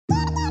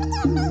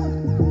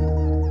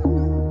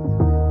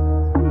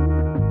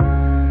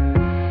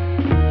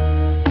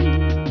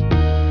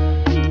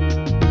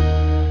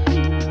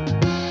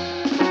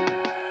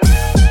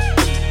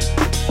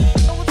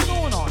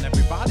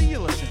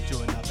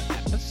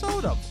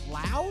episode of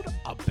Loud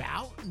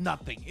About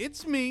Nothing.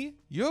 It's me,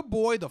 your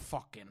boy, the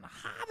fucking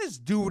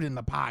hottest dude in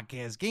the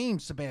podcast game,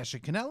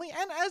 Sebastian Canelli.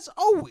 And as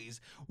always,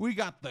 we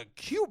got the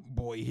cute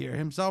boy here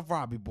himself,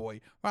 Robbie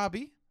Boy.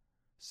 Robbie,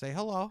 say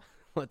hello.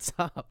 What's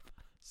up?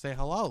 Say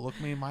hello. Look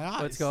me in my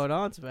eyes. What's going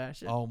on,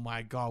 Sebastian? Oh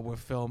my God,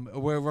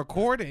 we're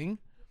recording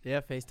Yeah,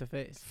 face to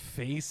face.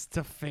 face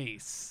to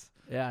face.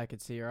 Yeah, I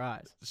could see your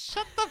eyes.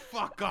 Shut the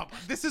fuck up.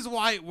 This is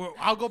why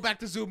I'll go back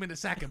to Zoom in a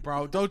second,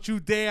 bro. Don't you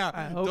dare.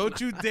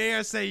 Don't you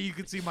dare say you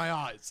can see my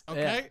eyes,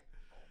 okay?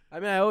 Yeah. I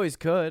mean, I always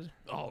could.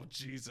 Oh,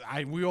 Jesus.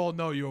 We all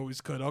know you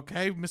always could,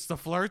 okay? Mr.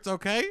 Flirts,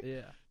 okay?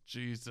 Yeah.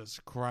 Jesus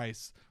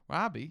Christ.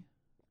 Robbie,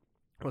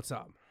 What's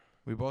up?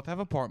 we both have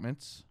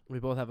apartments. We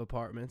both have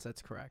apartments.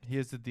 That's correct.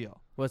 Here's the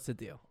deal. What's the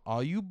deal?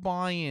 Are you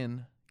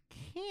buying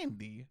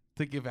candy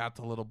to give out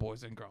to little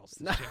boys and girls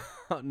this year?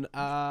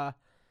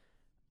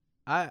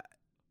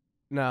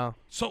 No.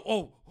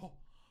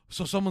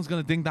 So someone's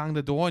going to ding-dong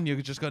the door and you're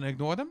just going to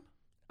ignore them?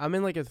 I'm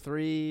in like a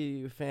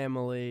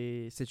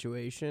 3-family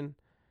situation,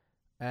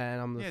 and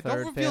I'm the third don't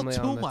reveal family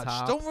too on the much.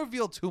 top. Don't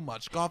reveal too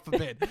much. God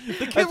forbid. The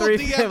A kid will DM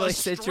 3-family a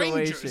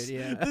situation, strangers.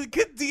 yeah. The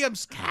kid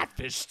DMs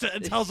catfish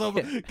and tells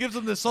them, gives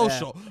them the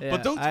social. Yeah.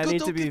 But don't. I need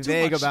don't to be get too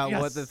vague much. about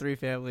Yes. what the 3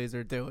 families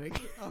are doing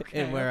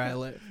Okay, and where okay. I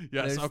live.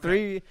 Yes, There's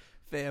okay. 3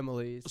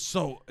 families,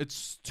 So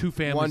it's 2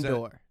 families. one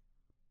door.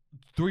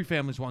 3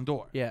 families, 1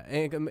 door. Yeah,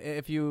 and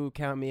if you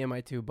count me and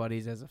my 2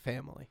 buddies as a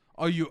family.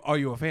 Are you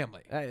a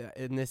family?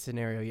 In this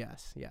scenario,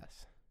 yes.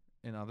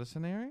 In other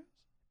scenarios?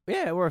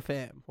 Yeah, we're a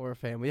fam.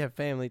 We had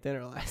family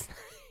dinner last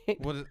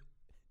night. What is?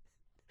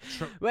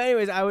 But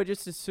anyways, I would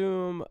just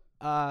assume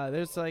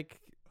there's like,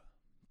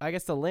 I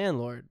guess the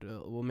landlord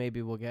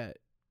will get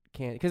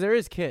candy because there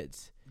is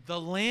kids. The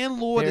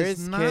landlord There is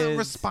is not kids.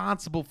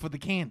 responsible for the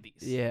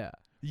candies. Yeah.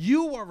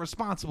 You are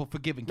responsible for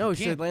giving No, kids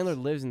sure. The candies. landlord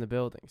lives in the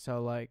building,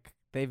 so like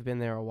they've been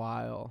there a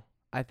while.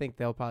 I think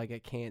they'll probably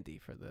get candy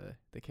for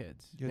the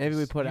kids. Maybe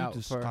we put out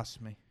You for.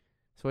 disgust me.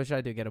 So what should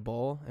I do? Get a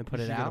bowl and put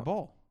You it should out. Get a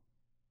bowl.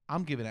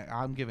 I'm giving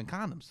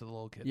condoms to the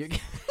little kids. You're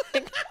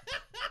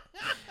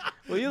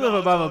Well, you live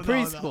above a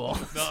preschool.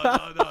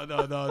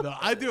 No.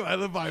 I do. I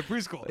live by a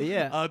preschool.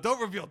 Yeah.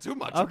 Don't reveal too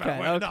much. Okay, about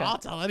where. No, okay. I'll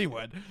tell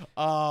anyone.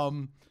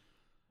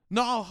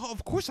 No,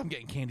 of course I'm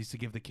getting candies to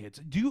give the kids.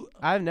 Do you?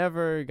 I've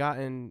never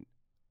gotten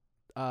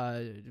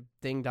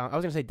ding dong. I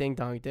was gonna say ding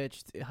dong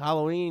ditch.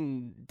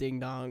 Halloween ding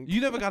dong.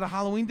 You never got a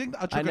Halloween thing?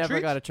 A trick I or never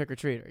treat? got a trick or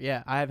treater.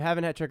 Yeah, I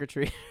haven't had trick or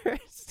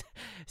treaters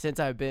since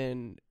I've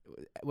been.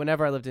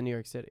 Whenever I lived in New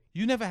York City.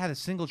 You never had a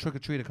single trick or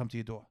treater come to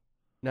your door.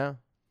 No,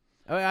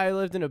 I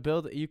lived in a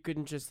building. You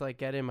couldn't just like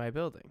get in my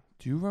building.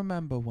 Do you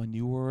remember when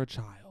you were a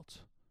child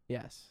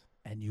Yes.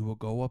 and you would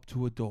go up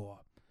to a door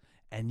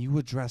and you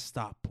were dressed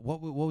up?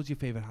 What was your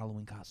favorite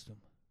Halloween costume?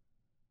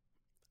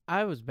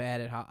 I was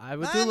bad at how I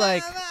would do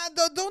like.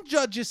 Don't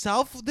judge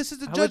yourself. This is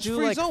the I would do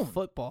judge-free like zone.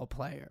 football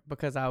player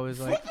because I was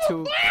like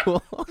Football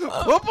too cool.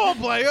 Football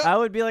player. I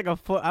would be like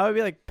I would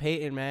be like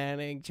Peyton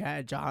Manning,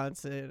 Chad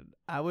Johnson.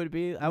 I would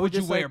would you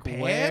just wear like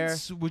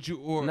pants? Would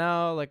you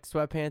No, like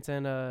sweatpants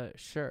and a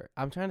shirt.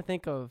 I'm trying to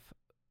think of.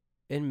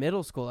 In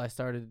middle school, I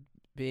started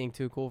being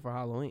too cool for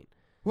Halloween.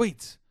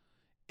 wait?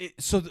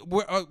 So you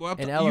were a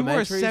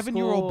elementary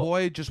 7-year-old school-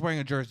 boy just wearing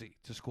a jersey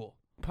to school.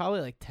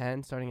 Probably like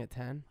 10, starting at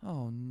 10.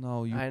 Oh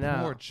no, you I know.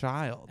 poor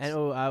child. And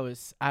I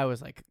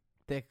was like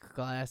thick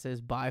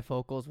glasses,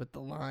 bifocals with the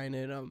line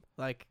in them.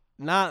 Like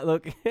not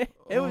looking.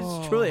 It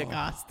was truly a Oh,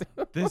 costume.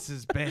 This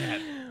is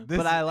bad.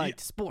 But I liked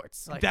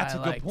sports. Like That's I a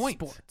good liked point.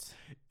 Sports.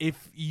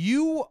 If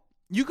you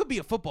could be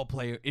a football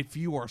player if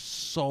you are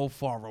so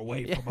far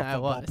away Yeah, from a I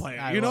football was. player.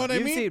 I You know was. what I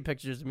You've mean? seen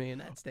pictures of me in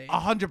that stage.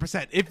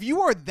 100%. If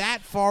you are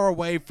that far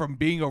away from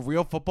being a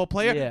real football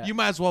player, Yeah. you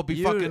might as well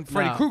be fucking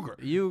Freddy Krueger.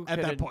 You at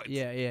that could've- point.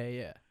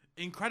 Yeah.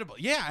 Incredible.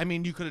 Yeah, I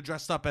mean, you could have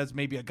dressed up as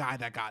maybe a guy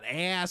that got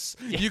ass.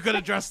 You could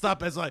have dressed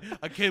up as like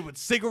a kid with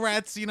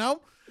cigarettes, you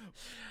know?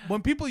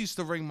 When people used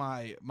to ring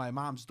my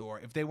mom's door,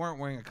 if they weren't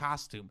wearing a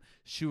costume,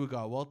 she would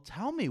go, well,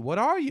 tell me, what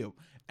are you?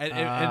 And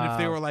if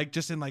they were like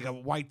just in like a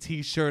white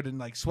T-shirt and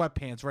like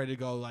sweatpants ready to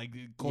go like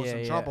cause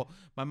some trouble,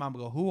 my mom would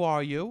go, who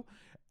are you?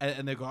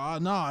 And they go, oh,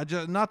 no, I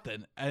just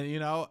nothing. And, you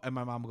know, and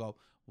my mom would go,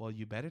 well,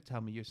 you better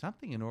tell me you're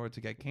something in order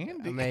to get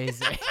candy.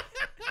 Amazing.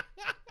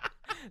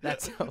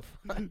 That's so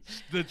fun.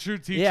 The true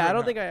teacher. Yeah, I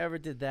don't think I ever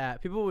did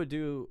that. People would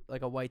do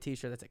like a white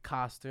T-shirt that's a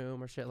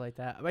costume or shit like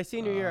that. My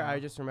senior year, I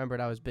just remembered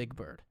I was Big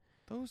Bird.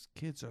 Those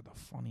kids are the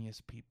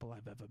funniest people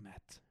I've ever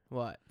met.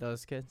 What?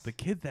 Those kids? The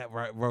kid that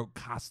wrote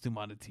costume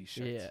on a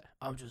T-shirt. Yeah.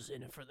 I'm just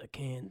in it for the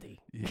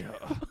candy. Yeah.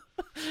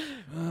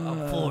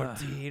 I'm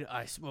 14.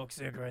 I smoke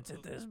cigarettes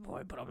at this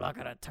point, but I'm not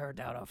going to turn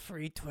down a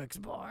free Twix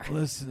bar.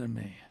 Listen to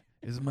me.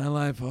 Is my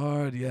life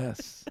hard?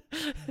 Yes.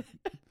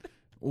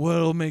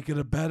 What'll make it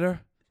a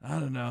better? I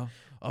don't know.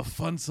 A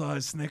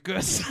fun-sized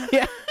Snickers.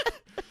 Yeah.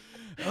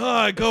 Oh,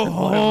 I go What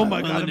home. am I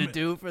I willing gotta. to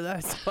do for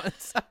that size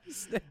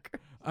Snicker?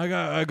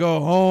 I go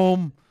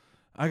home.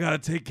 I gotta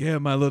take care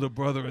of my little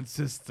brother and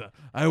sister.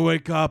 I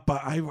wake up.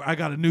 I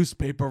got a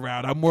newspaper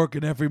route. I'm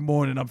working every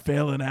morning. I'm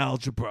failing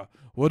algebra.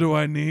 What do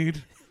I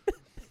need?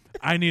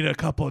 I need a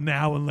couple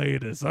now and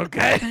laters,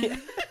 okay?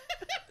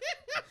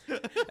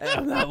 And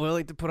I'm not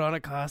willing to put on a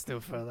costume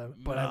for them,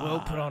 but I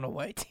will put on a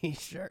white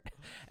T-shirt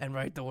and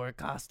write the word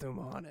costume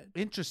on it.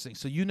 Interesting.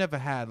 So you never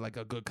had like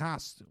a good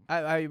costume.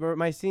 I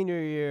my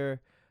senior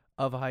year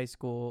of high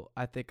school,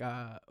 I think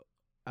I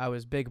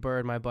was Big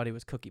Bird. My buddy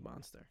was Cookie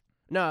Monster.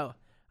 No,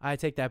 I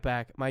take that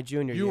back. My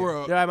junior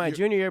year. My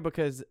junior year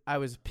because I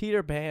was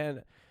Peter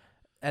Pan,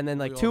 and then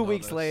like 2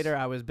 weeks later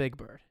I was Big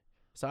Bird.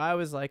 So I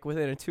was like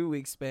within a 2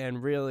 week span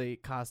really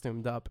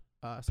costumed up.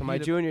 So my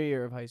junior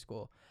year of high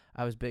school,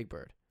 I was Big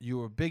Bird. You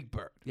were Big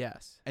Bird.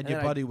 Yes. And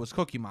your buddy was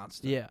Cookie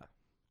Monster. Yeah.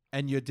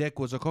 And your dick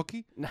was a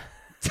cookie? No,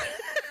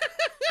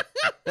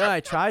 I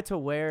tried to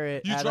wear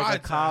it at like a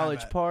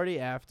college party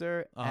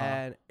after,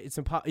 and it's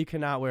you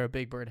cannot wear a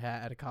Big Bird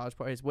hat at a college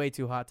party. It's way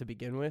too hot to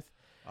begin with.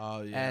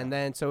 Oh, yeah. And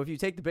then, so if you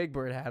take the Big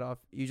Bird hat off,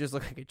 you just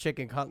look like a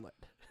chicken cutlet.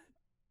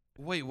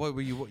 Wait, what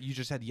were you? You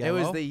just had yellow?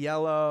 It was the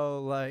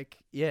yellow,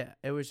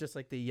 it was just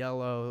like the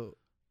yellow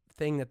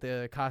thing that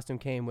the costume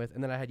came with,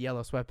 and then I had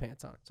yellow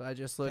sweatpants on, so I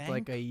just looked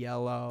like a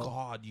yellow.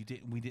 God,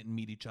 we didn't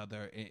meet each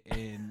other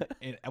in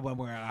when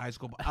we were at a high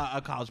school,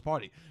 a college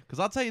party. Because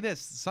I'll tell you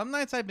this: some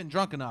nights I've been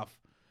drunk enough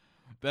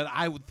that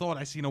I thought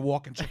I seen a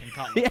walking chicken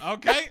cutlet. Yeah.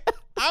 Okay,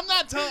 I'm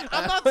not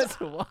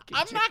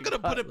gonna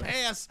put it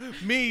past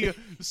me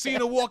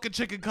seeing a walking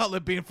chicken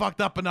cutlet being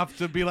fucked up enough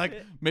to be like,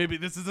 maybe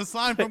this is a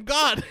sign from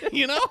God,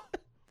 you know?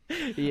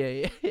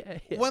 Yeah.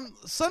 When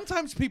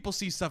sometimes people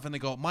see stuff and they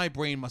go, my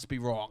brain must be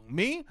wrong.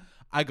 Me,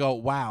 I go,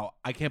 wow,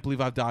 I can't believe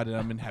I've died and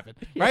I'm in heaven,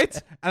 right?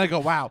 And I go,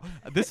 wow,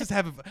 this is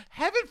heaven.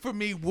 Heaven for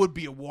me would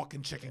be a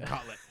walking chicken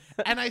cutlet.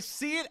 And I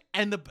see it,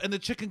 and the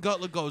chicken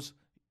cutlet goes,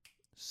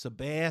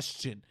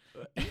 Sebastian,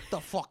 eat the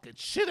fucking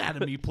shit out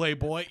of me,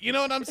 Playboy. You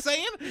know what I'm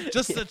saying?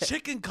 Just the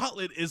chicken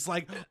cutlet is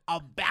like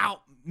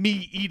about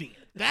me eating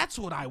it. That's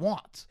what I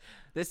want.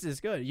 This is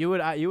good. You would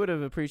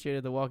have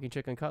appreciated the walking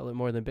chicken cutlet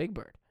more than Big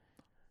Bird.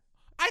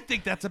 I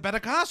think that's a better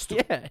costume.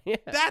 Yeah.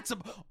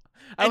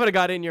 I would have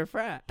got in your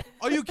frat.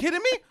 Are you kidding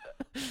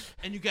me?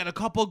 And you get a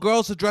couple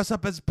girls to dress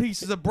up as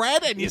pieces of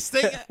bread, and you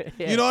stick.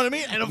 You know what I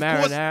mean? And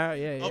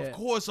of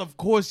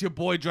course, your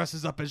boy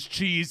dresses up as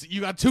cheese.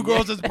 You got two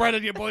girls as bread,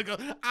 and your boy goes,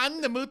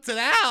 "I'm the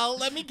mozzarella.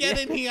 Let me get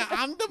in here.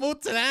 I'm the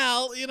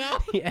mozzarella." You know?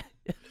 Yeah.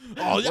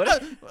 Oh yeah.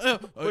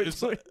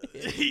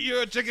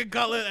 You're a chicken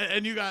cutlet,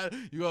 and you go,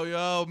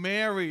 yo,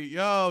 Mary,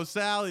 yo,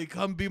 Sally,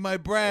 come be my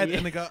bread. Yeah.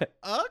 And they go,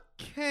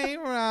 okay,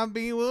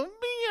 Robbie, we'll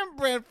be your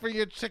bread for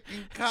your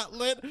chicken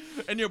cutlet.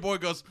 And your boy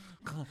goes,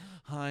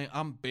 hi,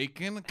 I'm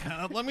bacon.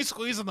 Let me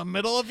squeeze in the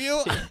middle of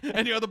you.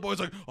 And your other boy's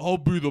like, I'll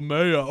be the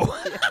mayo.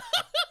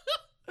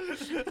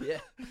 Yeah.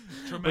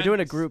 We're doing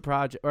a group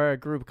project or a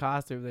group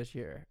costume this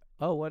year.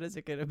 Oh, what is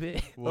it going to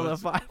be? Well, the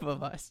 5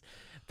 of us.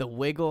 The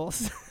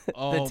Wiggles, the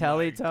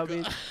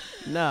Teletubbies.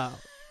 No,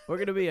 we're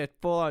going to be a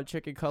full-on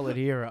chicken cutlet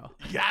hero.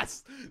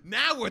 Yes.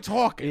 Now we're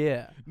talking.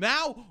 Yeah.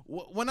 Now,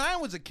 when I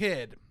was a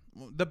kid,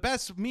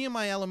 me and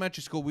my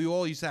elementary school, we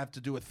all used to have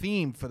to do a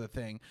theme for the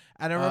thing.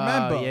 And I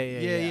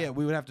remember,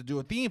 we would have to do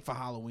a theme for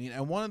Halloween.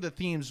 And one of the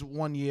themes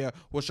one year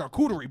was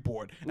charcuterie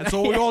board. And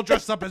so we all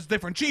dressed up as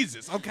different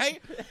cheeses, okay?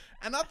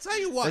 And I'll tell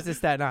you what. This is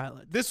Staten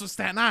Island. This was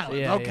Staten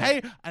Island,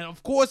 okay? Yeah. And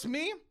of course,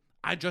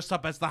 I dressed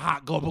up as the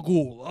hot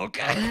gabagool,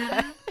 okay?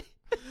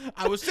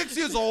 I was 6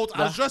 years old.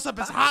 I was dressed up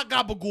as hot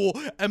gabagool,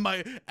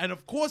 and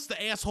of course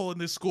the asshole in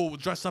this school was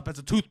dressed up as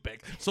a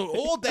toothpick. So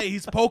all day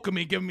he's poking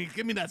me, give me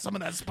some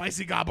of that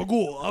spicy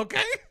gabagool,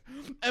 okay?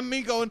 And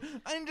me going,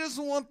 I just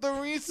want the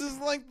Reese's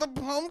like the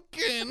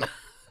pumpkin.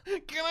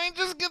 Can I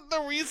just get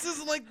the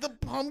Reese's like the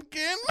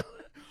pumpkin?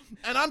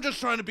 And I'm just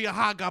trying to be a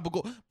hot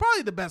gabagool.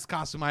 Probably the best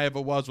costume I ever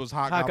was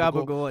hot gabagool. Hot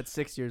gabagool at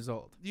 6 years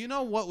old. You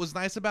know what was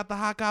nice about the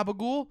hot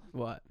gabagool?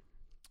 What?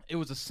 It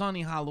was a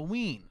sunny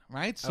Halloween,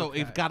 right? So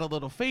it got a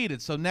little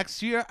faded. So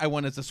next year, I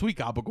went as a sweet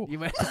gabagool.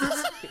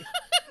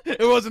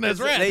 It wasn't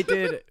as red. They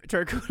did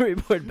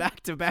charcuterie board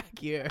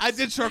back-to-back years. I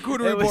did charcuterie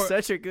board. It was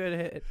such a good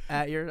hit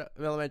at your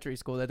elementary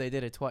school that they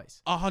did it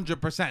twice.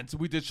 100%. So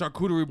we did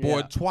charcuterie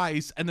board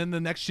twice, and then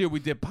the next year we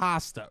did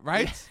pasta,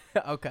 right?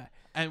 Okay.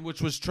 And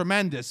which was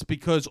tremendous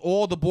because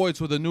all the boys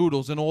were the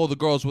noodles and all the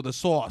girls were the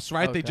sauce,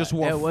 right? Okay. They just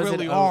wore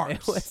frilly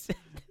arms.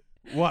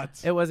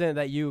 What? It wasn't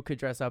that you could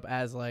dress up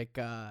as like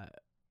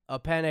a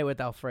penne with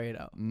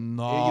Alfredo.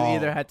 No. You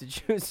either had to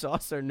choose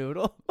sauce or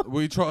noodle.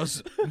 We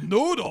chose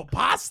noodle,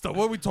 pasta.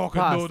 What are we talking?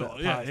 Noodle.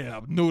 Pasta. Yeah,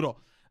 noodle.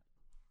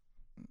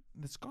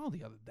 This girl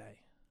the other day.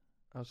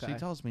 Okay. She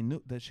tells me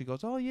that she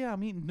goes, oh yeah,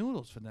 I'm eating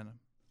noodles for dinner.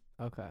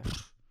 Okay.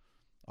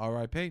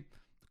 R.I.P.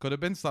 Could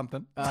have been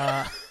something.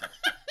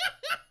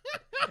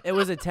 It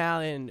was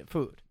Italian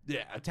food.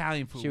 Yeah,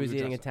 Italian food. She was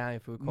eating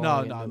Italian food.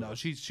 No.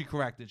 She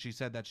corrected. She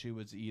said that she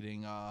was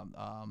eating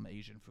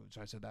Asian food.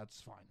 So I said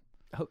that's fine.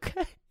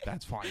 Okay.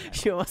 That's fine.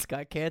 She almost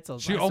got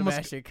canceled by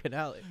Sebastian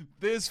Canelli.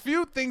 There's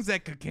few things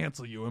that could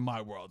cancel you in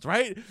my world,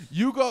 right?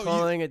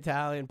 Calling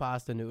Italian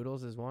pasta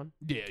noodles is one.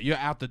 Yeah, you're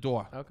out the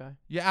door. Okay.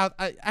 You're out.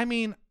 I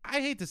mean,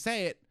 I hate to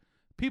say it.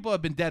 People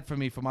have been dead for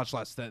me for much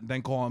less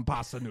than calling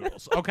pasta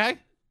noodles, okay?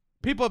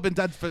 People have been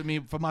dead for me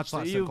for much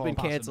less than calling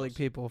pasta noodles. You've been canceling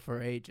people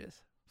for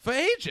ages. For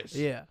ages.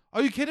 Yeah.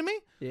 Are you kidding me?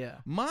 Yeah.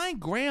 My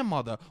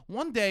grandmother,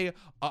 one day,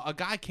 a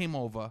guy came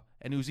over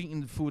and he was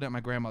eating food at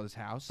my grandmother's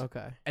house.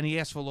 Okay. And he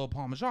asked for a little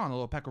Parmesan, a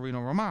little Pecorino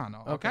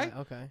Romano. Okay.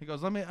 Okay. He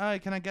goes,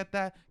 can I get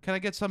that? Can I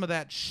get some of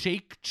that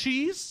shake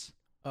cheese?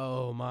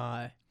 Oh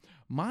my.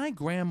 My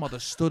grandmother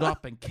stood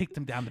up and kicked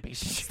him down the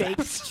basement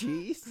Shake steps.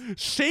 cheese?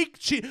 Shake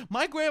cheese.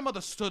 My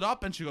grandmother stood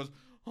up and she goes,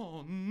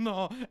 oh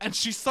no. And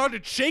she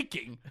started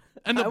shaking.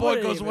 And the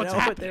boy goes, what's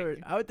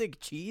happening? I would think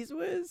Cheese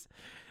Whiz.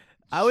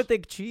 I would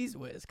think Cheese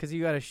Whiz because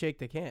you got to shake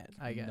the can,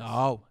 I guess.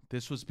 No,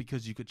 this was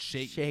because you could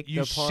shake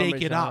the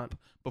shake it Parmesan. up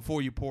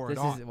before you pour it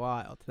on. This is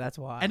wild. That's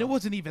wild. And it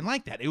wasn't even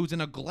like that. It was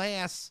in a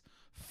glass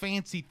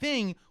fancy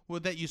thing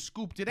that you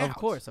scooped it out. Of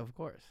course.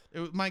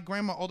 My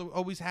grandma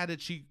always had it.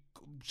 She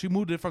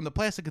moved it from the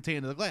plastic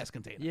container to the glass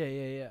container.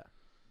 Yeah.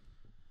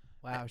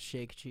 Wow,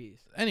 shake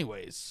cheese.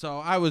 Anyways, so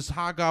I was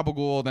hot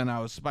gabagool, then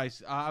I was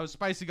spicy. I was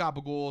spicy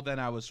gabagool, then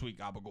I was sweet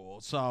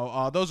gabagool.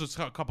 So those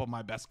are a couple of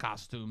my best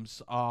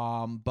costumes. Yeah,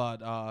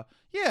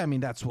 I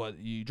mean that's what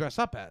you dress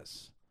up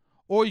as,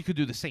 or you could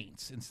do the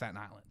Saints in Staten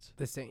Island.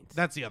 The Saints.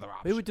 That's the other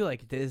option. We would do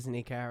like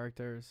Disney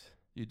characters.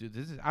 You do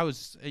this. I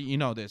was,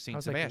 there's Saint I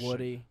was Sebastian. like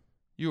Woody.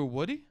 You were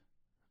Woody.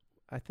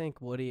 I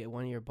think Woody at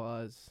 1 year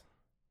Buzz.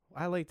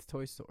 I liked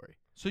Toy Story.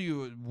 So you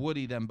were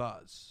Woody then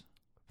Buzz.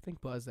 I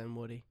think Buzz then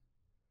Woody.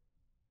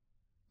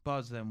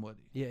 Buzz then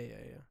Woody. Yeah.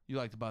 You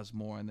liked Buzz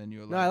more, and then you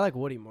were like. No, I like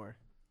Woody more.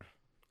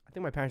 I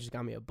think my parents just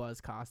got me a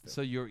Buzz costume.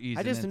 So you're easy.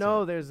 I just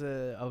know there's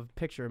a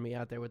picture of me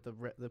out there with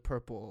the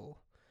purple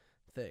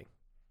thing.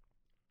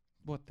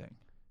 What thing?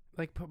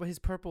 Like his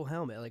purple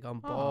helmet. Like I'm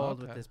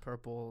bald with this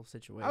purple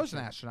situation. I was an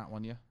astronaut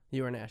one year.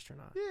 You were an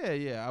astronaut.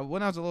 Yeah.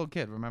 When I was a little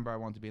kid, remember I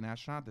wanted to be an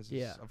astronaut. This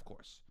is, of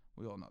course,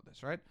 we all know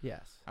this, right?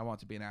 Yes. I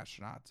wanted to be an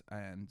astronaut,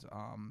 and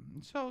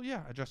so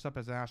yeah, I dressed up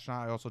as an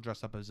astronaut. I also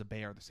dressed up as a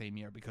bear the same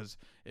year because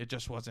it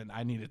just wasn't.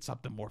 I needed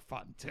something more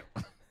fun too.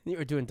 You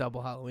were doing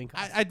double Halloween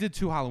costumes. I did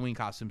 2 Halloween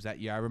costumes that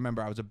year. I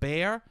remember I was a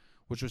bear,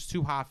 which was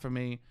too hot for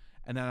me.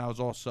 And then I was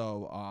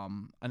also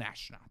an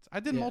astronaut. I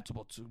did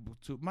multiple.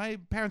 My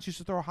parents used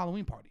to throw a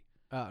Halloween party.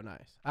 Oh,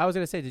 nice. I was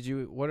gonna say,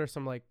 what are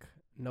some like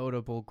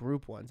notable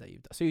group ones that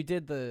you've done? So you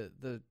did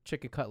the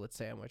chicken cutlet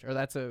sandwich, or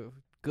that's a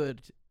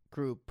good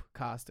group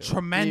costume.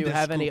 Tremendous. Do you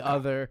have any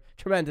other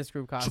tremendous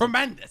group costume?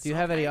 Tremendous. Do you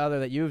have any other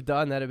that you've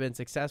done that have been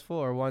successful,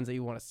 or ones that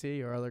you want to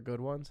see, or other good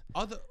ones?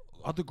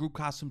 Other group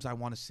costumes I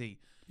want to see.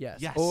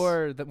 Yes.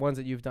 Or the ones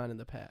that you've done in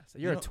the past.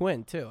 You're a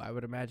twin too. I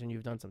would imagine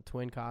you've done some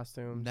twin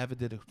costumes. Never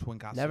did a twin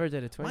costume. Never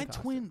did a twin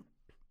costume.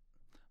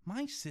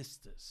 My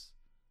sisters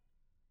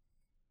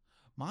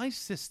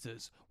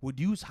would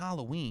use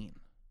Halloween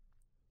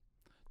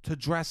to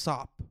dress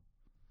up.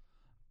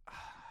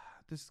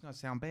 This is going to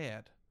sound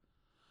bad,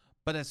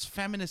 but as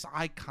feminist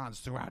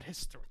icons throughout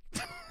history.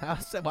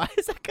 Why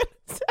is that going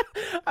to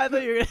sound? I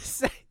thought you were going to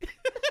say.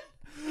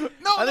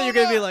 I thought you were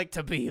going to be like,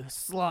 to be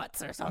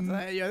sluts or something.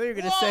 I thought you were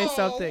going to say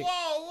something.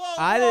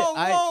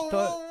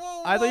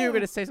 I thought you were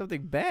going to say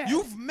something bad.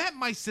 You've met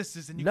my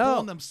sisters and you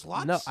calling them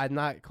sluts? No, I'm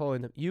not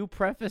calling them. You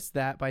prefaced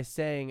that by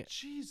saying.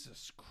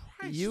 Jesus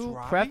Christ. You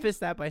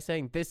prefaced that by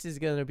saying this is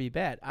going to be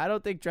bad. I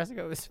don't think dressing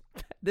up is.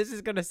 This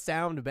is going to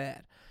sound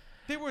bad.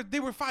 They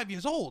were 5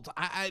 years old.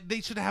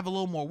 They should have a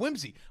little more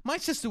whimsy. My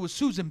sister was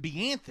Susan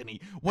B. Anthony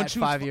when she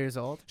was 5 years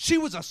old. She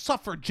was a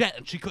suffragette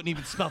and she couldn't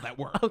even spell that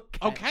word.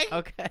 Okay.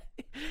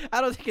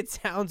 I don't think it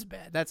sounds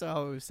bad. That's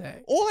all I was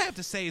saying. All I have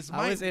to say is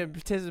I was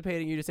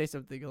anticipating you to say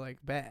something like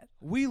bad.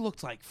 We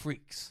looked like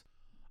freaks.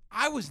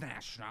 I was an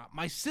astronaut.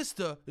 My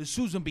sister is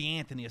Susan B.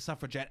 Anthony, a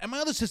suffragette, and my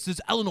other sister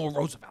is Eleanor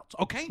Roosevelt.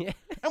 Okay,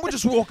 and we're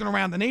just walking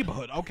around the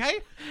neighborhood.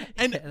 Okay,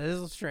 and this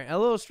is strange. A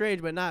little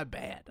strange, but not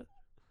bad.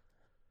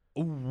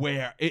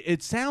 Where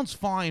it sounds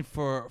fine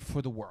for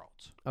the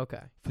world.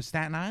 Okay. For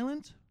Staten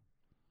Island,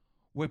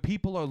 where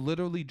people are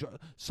literally,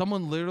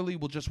 someone literally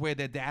will just wear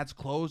their dad's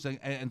clothes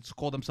and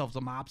call themselves a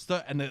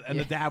mobster, and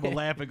the dad will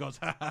laugh and goes,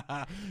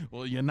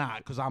 well, you're not,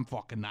 because I'm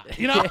fucking not.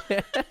 You know?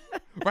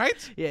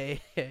 Right? Yeah.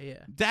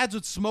 Dads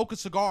would smoke a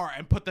cigar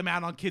and put them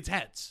out on kids'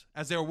 heads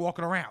as they were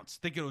walking around,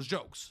 thinking it was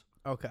jokes.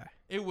 Okay.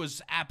 It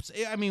was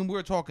I mean, we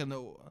were talking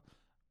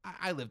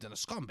I lived in a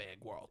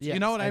scumbag world. Yes, you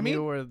know what I mean?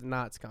 You were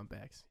not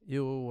scumbags.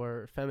 You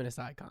were feminist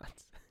icons.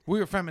 We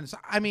were feminists.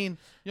 I mean,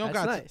 you don't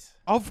got nice.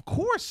 Of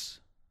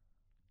course.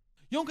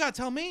 You don't got to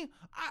tell me.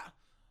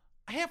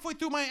 Halfway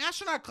through my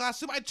astronaut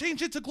costume, I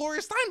changed it to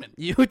Gloria Steinman.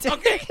 You did.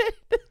 Okay.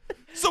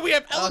 So we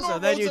have Eleanor So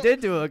then you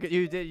did do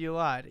you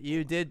lied.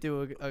 You did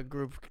do a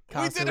group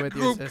costume with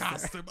your sister. We did a group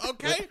costume,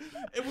 okay?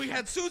 And we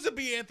had Susan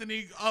B.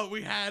 Anthony,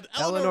 we had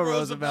Eleanor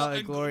Roosevelt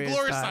and Gloria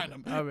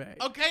Steinem. All right.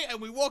 Okay,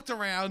 and we walked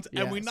around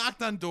and we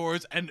knocked on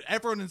doors and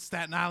everyone in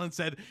Staten Island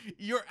said,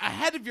 you're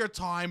ahead of your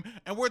time,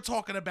 and we're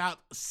talking about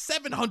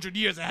 700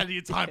 years ahead of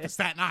your time for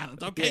Staten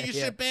Island, okay, you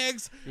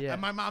shitbags? Yeah.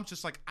 And my mom's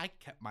just like, I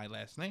kept my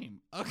last name,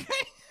 okay?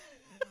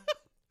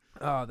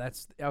 Oh,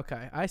 that's,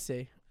 okay, I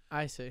see.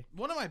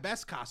 One of my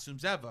best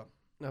costumes ever.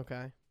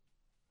 Okay.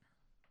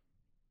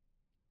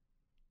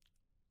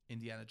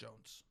 Indiana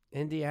Jones.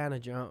 Indiana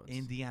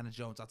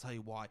Jones. I'll tell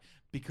you why.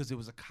 Because it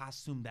was a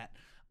costume that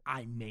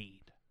I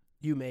made.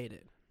 You made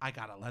it. I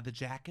got a leather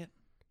jacket.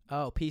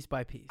 Oh, piece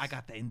by piece. I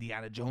got the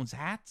Indiana Jones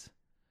hat.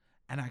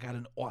 And I got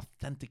an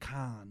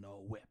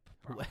Authenticano whip.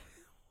 Bro.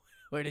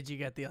 Where did you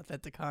get the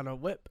Authenticano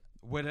whip?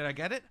 Where did I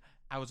get it?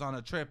 I was on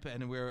a trip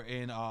and we were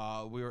in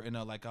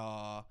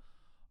a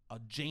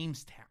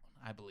Jamestown,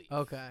 I believe.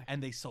 Okay.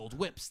 And they sold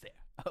whips there.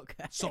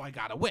 Okay. So I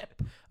got a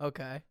whip.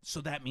 Okay.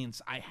 So that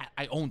means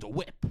I owned a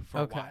whip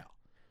for a while.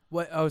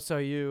 What? Oh, so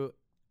you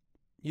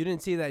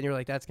didn't see that and you're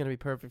like, that's gonna be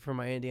perfect for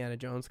my Indiana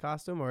Jones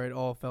costume, or it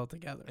all fell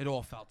together? It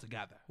all fell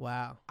together.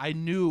 Wow. I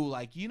knew,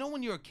 like, you know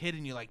when you're a kid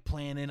and you're like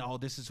planning, oh,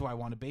 this is who I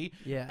want to be.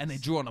 Yeah. And they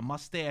drew on a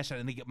mustache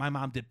and my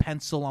mom did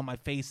pencil on my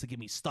face to give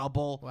me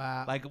stubble.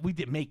 Wow. Like we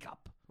did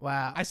makeup.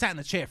 Wow. I sat in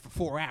the chair for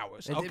 4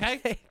 hours. Okay.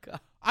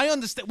 Makeup. I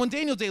understand when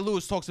Daniel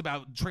Day-Lewis talks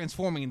about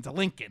transforming into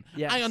Lincoln.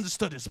 Yes. I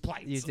understood his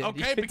plight. You did.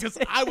 Okay, You because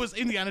did. I was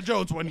Indiana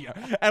Jones one year,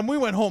 and we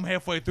went home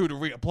halfway through to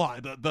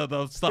reapply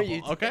the stubble.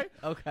 You did. Okay.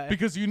 Okay.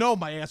 Because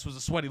my ass was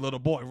a sweaty little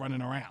boy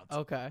running around.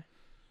 Okay.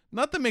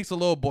 Nothing makes a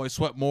little boy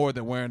sweat more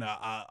than wearing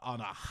on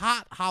a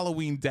hot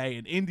Halloween day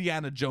an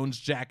Indiana Jones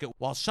jacket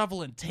while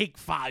shoveling take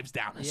fives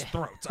down his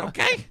throat.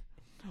 Okay.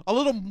 A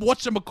little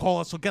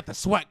whatchamacallit will get the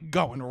sweat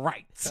going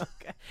right.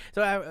 Okay.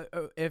 So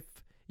if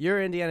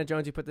you're Indiana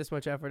Jones, you put this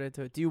much effort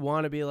into it, do you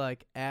want to be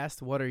like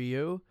asked, what are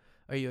you?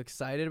 Are you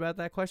excited about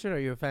that question, or are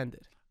you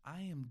offended?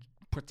 I am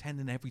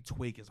pretending every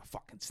twig is a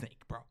fucking snake,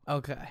 bro.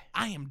 Okay.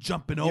 I am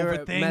jumping You're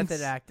over things.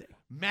 method acting.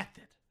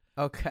 Method.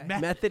 Okay.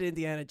 Method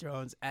Indiana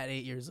Jones at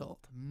 8 years old.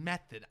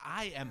 Method.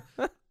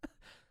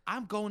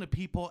 I'm going to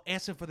people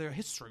asking for their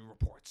history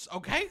reports,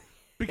 okay?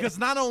 Because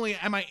not only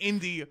am I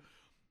Indy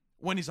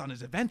when he's on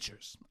his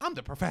adventures, I'm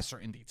the Professor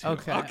Indy too.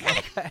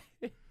 Okay.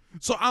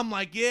 So I'm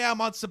like, yeah,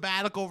 I'm on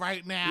sabbatical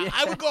right now. Yeah.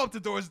 I would go up to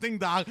doors, ding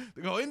dong.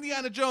 They go,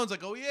 Indiana Jones. I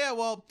go, yeah,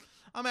 well,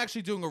 I'm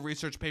actually doing a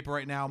research paper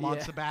right now. I'm on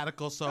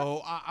sabbatical,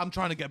 so I'm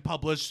trying to get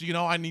published.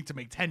 I need to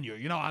make tenure.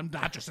 I'm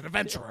not just an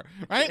adventurer,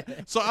 right?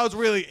 So I was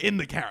really in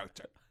the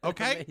character.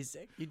 Okay.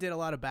 Amazing. You did a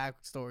lot of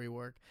backstory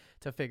work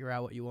to figure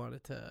out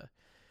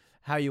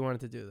how you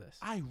wanted to do this.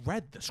 I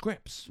read the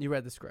scripts. You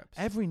read the scripts.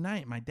 Every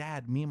night,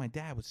 me and my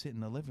dad would sit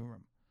in the living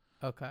room.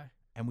 Okay.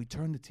 And we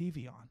turn the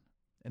TV on.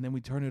 And then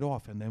we turn it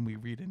off, and then we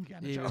read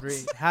Indiana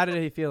Jones. How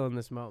did he feel in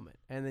this moment?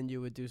 And then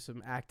you would do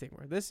some acting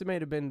work. This may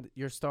have been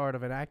your start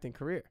of an acting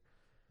career.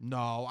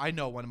 No, I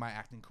know when my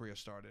acting career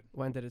started.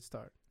 When did it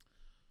start?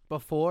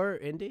 Before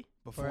Indy?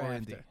 Before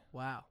Indy.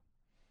 Wow.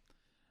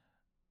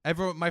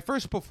 My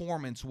first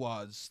performance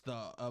was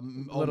the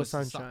Little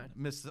Sunshine.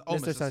 Mr.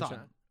 Sunshine.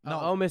 No.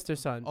 Oh, Mr.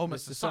 Sun. Oh,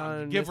 Mr.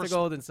 Sun. Mr.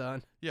 Golden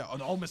Sun. Yeah.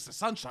 Oh, Mr.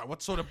 Sunshine.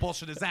 What sort of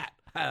bullshit is that?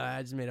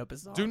 I just made up a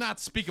song. Do not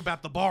speak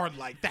about the bard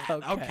like that,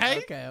 okay?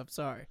 Okay, I'm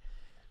sorry.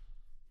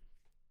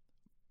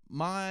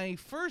 My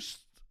first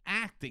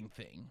acting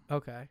thing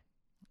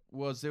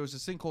was there was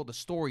this thing called the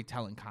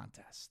storytelling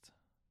contest.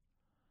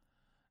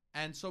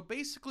 And so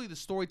basically the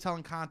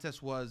storytelling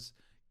contest was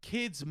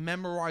kids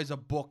memorize a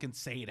book and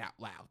say it out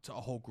loud to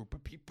a whole group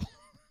of people.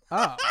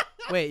 Oh,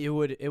 wait, it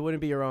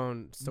wouldn't be your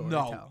own story.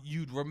 No,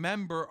 you'd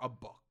remember a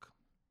book.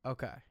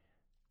 Okay.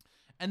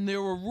 And there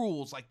were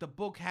rules, like the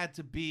book had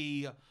to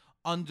be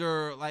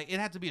it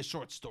had to be a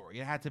short story.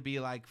 It had to be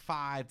like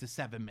 5 to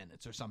 7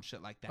 minutes or some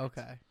shit like that.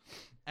 Okay.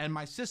 And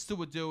my sister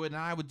would do it and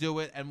I would do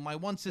it, and my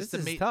one sister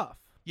This is tough.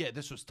 Yeah,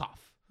 this was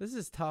tough. This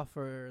is tough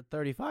for a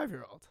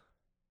 35-year-old.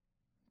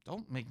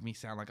 Don't make me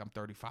sound like I'm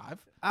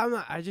 35. I'm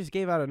not. I just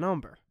gave out a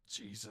number.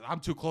 Jesus,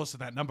 I'm too close to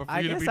that number for I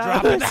you to guess be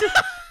dropping.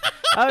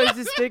 I was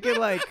just thinking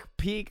like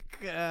peak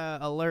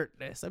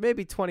alertness.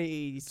 Maybe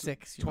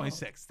 26.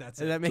 26. That's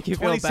it. Does that make you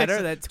feel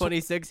better that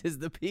 26 is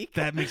the peak?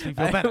 That makes me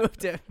feel better. I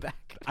moved it back.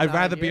 I'd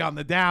rather be on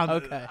the down.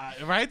 Okay.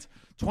 Right?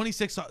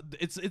 26.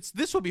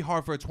 This would be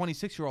hard for a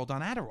 26-year-old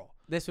on Adderall.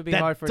 This would be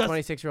hard for a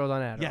 26-year-old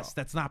on Adderall. Yes,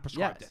 that's not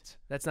prescribed. Yes,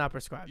 that's not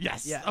prescribed.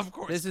 Yes, of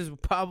course. This is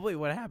probably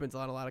what happens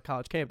on a lot of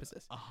college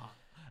campuses.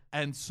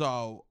 And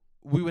so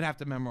we would have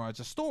to memorize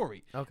a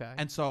story. Okay.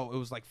 And so it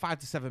was like 5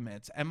 to 7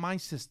 minutes. And my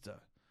sister,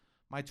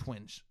 my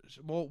twins,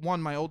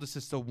 my older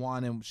sister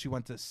won, and she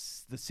went to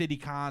the city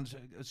cons.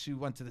 She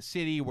went to the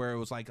city where it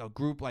was like a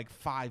group, like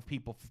 5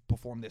 people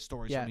perform their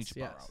stories from each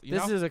borough.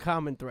 This is a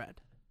common thread.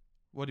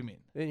 What do you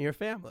mean? In your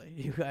family,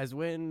 you guys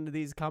win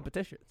these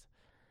competitions.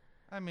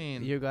 I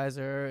mean, you guys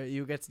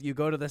you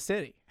go to the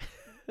city.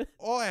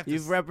 All I have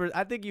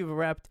I think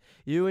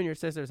you and your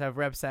sisters have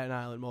rep Staten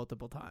Island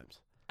multiple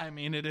times. I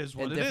mean, it is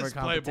what it is,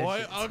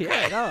 Playboy. Okay,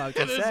 yeah, no, I'm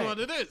just it saying. is what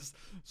it is.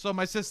 So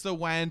my sister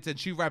went, and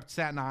she repped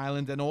Staten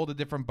Island and all the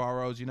different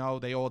boroughs.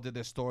 They all did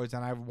their stories,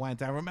 and I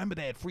went. I remember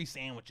they had free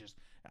sandwiches.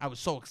 I was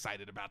so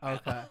excited about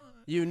that. Okay.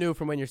 You knew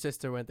from when your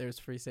sister went, there's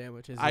free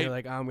sandwiches. You're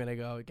like, I'm going to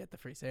go get the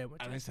free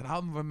sandwiches. And I said,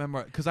 I'll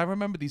remember, because I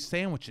remember these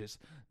sandwiches.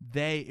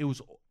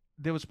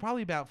 There was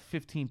probably about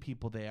 15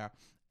 people there,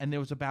 and there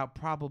was about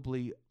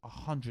probably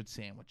 100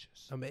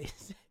 sandwiches.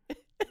 Amazing.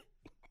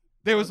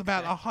 There was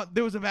about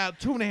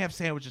 2.5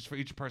 sandwiches for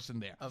each person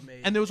there.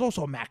 Amazing. And there was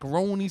also a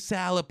macaroni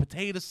salad,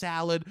 potato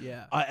salad.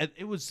 Yeah.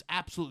 It was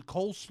absolute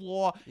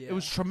coleslaw. Yeah. It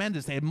was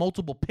tremendous. They had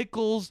multiple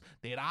pickles.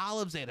 They had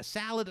olives. They had a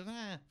salad. And,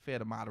 fair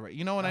to moderate.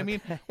 You know what I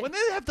mean? When they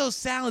have those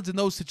salads in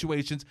those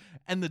situations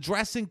and the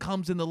dressing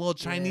comes in the little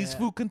Chinese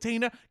food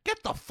container,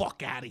 get the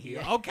fuck out of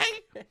here, okay?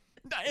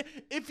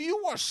 If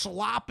you are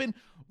slopping,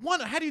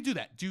 how do you do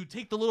that? Do you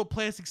take the little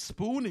plastic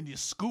spoon and you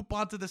scoop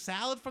onto the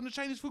salad from the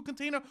Chinese food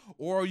container?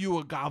 Or are you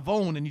a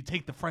gavone and you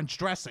take the French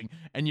dressing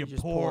and you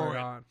just pour it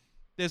on?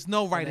 There's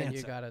no right and then answer.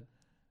 You gotta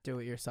do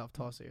it yourself,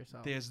 toss it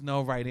yourself. There's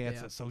no right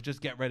answer, so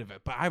just get rid of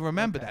it. But I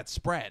remember that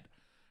spread.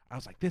 I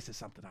was like, this is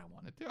something I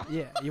want to do.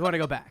 Yeah, you want to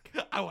go back.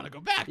 I want to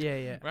go back.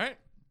 Yeah. Right?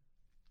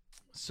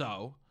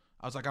 So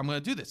I was like, I'm going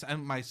to do this.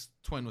 And my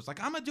twin was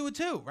like, I'm going to do it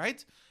too,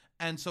 right?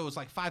 And so it was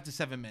like 5 to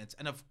 7 minutes.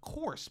 And of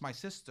course, my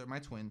sister, my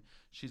twin,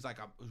 she's like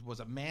was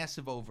a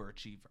massive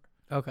overachiever.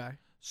 Okay.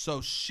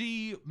 So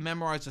she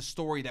memorized a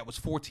story that was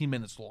 14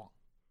 minutes long.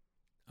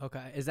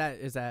 Okay. Is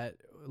that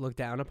looked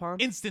down upon?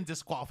 Instant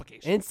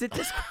disqualification. Instant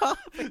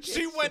disqualification.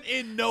 She went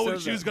in knowing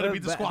she was going to be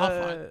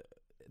disqualified.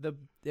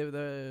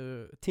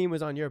 The team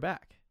was on your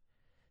back.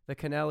 The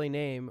Kennelly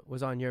name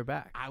was on your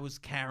back. I was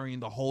carrying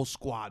the whole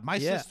squad. My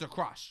sister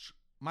crushed.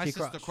 My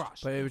sister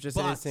crushed. But it was just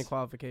an instant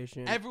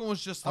qualification. Everyone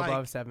was just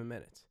above 7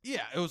 minutes.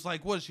 Yeah, it was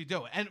like, what is she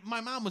doing? And my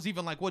mom was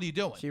even like, what are you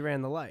doing? She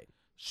ran the light.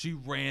 She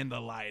ran the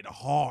light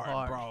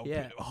hard, bro.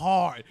 Yeah.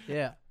 Hard.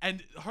 Yeah.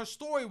 And her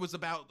story was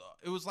about,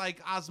 it was like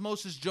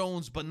Osmosis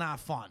Jones, but not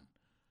fun.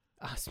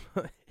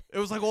 It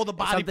was like all the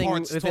body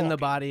parts within the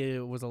body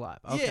was alive.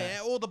 Okay.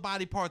 Yeah, all the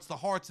body parts, the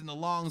hearts and the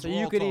lungs. So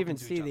you could even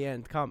see the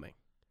end coming.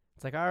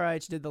 It's like, all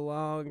right, she did the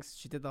lungs,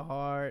 she did the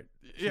heart,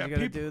 she's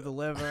going to do the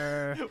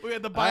liver. We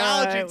had the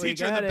biology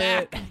teacher in the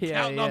back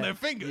counting on their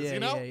fingers,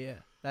 you know? Yeah.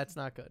 That's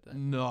not good.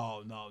 Then.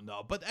 No.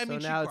 But I mean,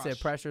 so now it's it.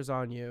 Pressure's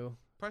on you.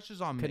 Pressure's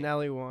on me.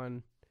 Kennelly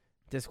won.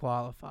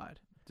 Disqualified.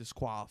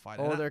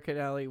 Older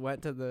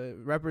Kennelly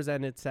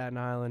represented Staten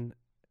Island.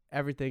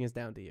 Everything is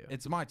down to you.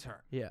 It's my turn.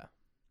 Yeah.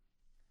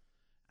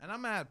 And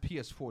I'm at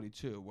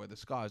PS42 where the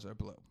skies are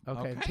blue.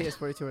 Okay.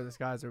 PS42 where the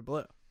skies are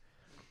blue.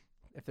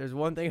 If there's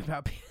one thing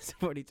about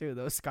PS42,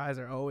 those skies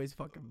are always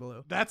fucking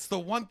blue. That's the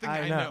one thing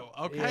I know.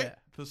 Okay? Yeah.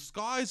 The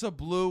skies are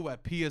blue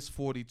at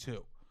PS42.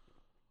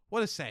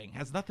 What is saying?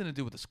 Has nothing to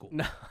do with the school.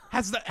 No.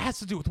 Has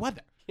to do with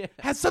weather. Yeah.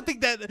 Has something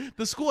that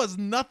the school has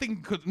no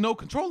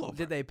control over.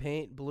 Did they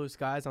paint blue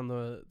skies on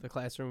the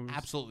classrooms?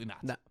 Absolutely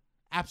not. No.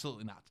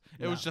 Absolutely not.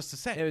 It was just a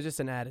saying. It was just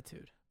an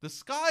attitude. The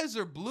skies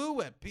are blue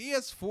at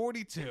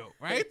PS42,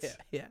 right?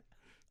 Yeah.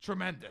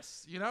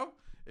 Tremendous, you know?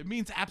 It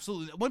means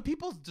absolutely. When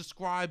people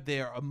describe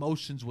their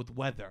emotions with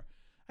weather,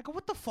 I go,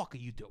 what the fuck are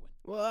you doing?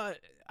 Well,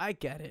 I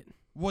get it.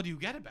 What do you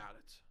get about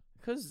it?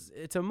 Because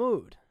it's a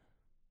mood.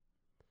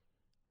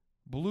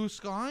 Blue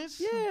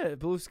skies? Yeah,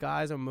 blue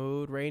skies, a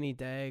mood, rainy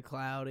day,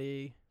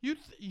 cloudy. You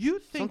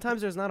think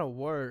sometimes there's not a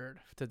word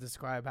to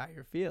describe how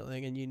you're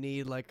feeling, and you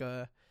need like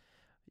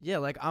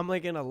I'm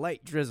like in a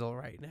light drizzle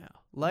right now.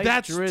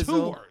 That's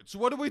drizzle. 2 words.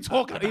 What are we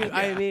talking about?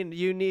 I mean,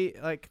 you need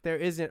there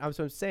isn't. I'm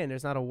saying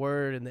there's not a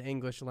word in the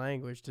English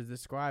language to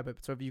describe it.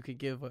 So if you could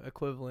give an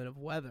equivalent of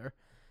weather,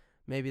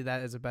 maybe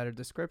that is a better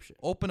description.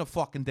 Open a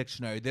fucking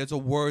dictionary. There's a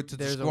word to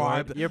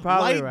describe. You're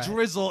probably light right.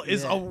 drizzle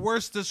is a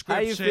worse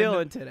description. How you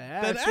feeling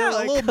today? A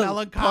little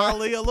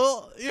melancholy, a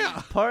little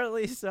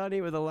partly sunny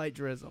with a light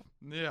drizzle.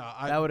 Yeah,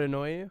 that would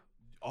annoy you.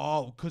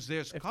 Oh, because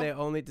if they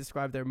only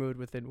describe their mood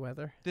within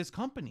weather. There's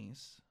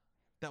companies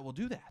that will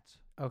do that.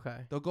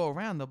 Okay. They'll go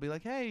around. They'll be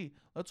like, hey,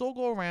 let's all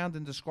go around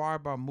and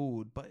describe our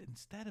mood. But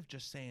instead of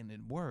just saying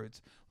in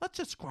words, let's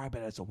describe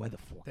it as a weather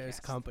forecast. There's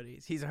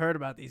companies. He's heard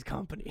about these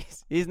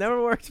companies. He's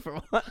never worked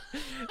for one.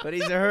 But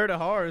he's heard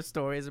of horror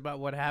stories about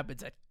what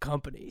happens at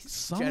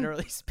companies,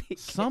 generally speaking.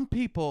 Some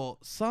people,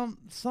 some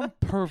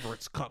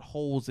perverts cut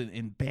holes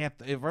in bath.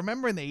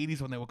 Remember in the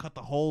 80s when they would cut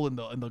the hole in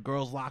the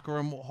girls' locker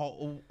room,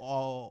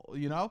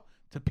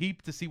 to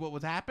peep to see what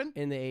would happen?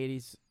 In the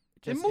 80s.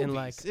 Just in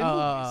movies. That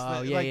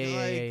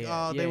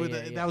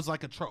was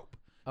like a trope.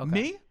 Okay.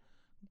 Me,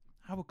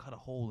 I would cut a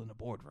hole in the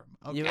boardroom.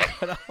 Okay?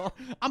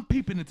 I'm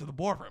peeping into the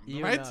boardroom,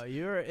 right?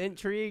 You're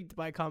intrigued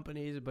by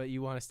companies, but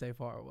you want to stay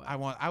far away.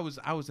 I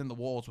was in the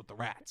walls with the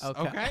rats.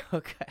 Okay.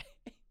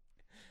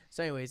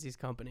 So, anyways, these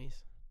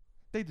companies,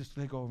 they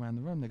go around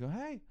the room. They go,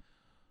 hey,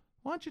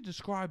 why don't you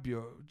describe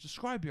your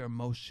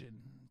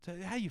emotion,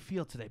 how you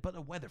feel today, but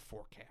a weather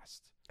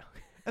forecast.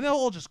 Okay. And they'll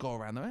all just go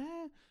around there.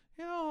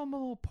 I'm a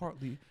little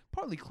partly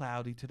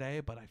cloudy today,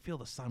 but I feel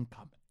the sun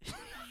coming.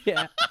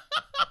 Yeah.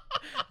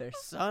 There's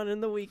sun in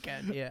the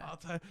weekend. Yeah. I'll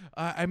tell you,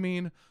 I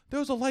mean, there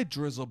was a light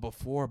drizzle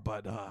before,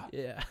 but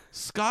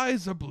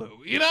skies are blue.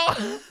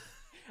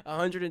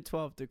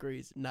 112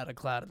 degrees, not a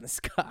cloud in the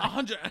sky.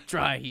 100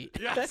 dry heat.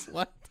 Yes.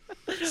 What?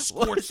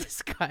 Scorching. What is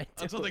this guy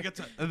doing? Until they get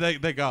to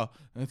they go,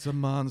 it's a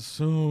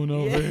monsoon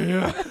over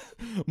here.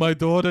 My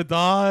daughter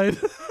died.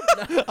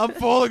 I'm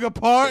falling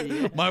apart.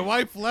 Yeah. My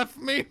wife left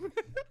me.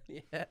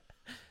 Yeah.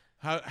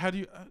 How do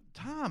you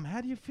Tom,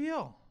 how do you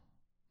feel?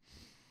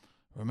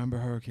 remember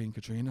Hurricane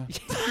Katrina?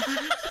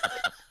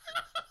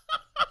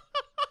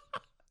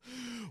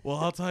 Well,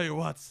 I'll tell you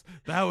what,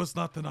 that was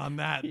nothing on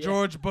that. Yeah.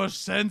 George Bush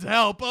sends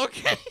help.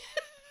 Okay.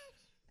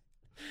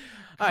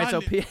 All right,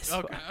 so PS.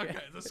 Okay.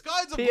 The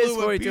skies are blue.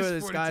 PS42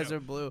 and the skies are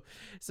blue.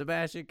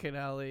 Sebastian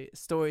Canelli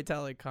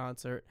storytelling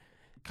concert.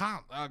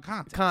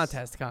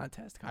 Contest.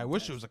 I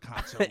wish it was a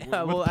concert with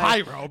well,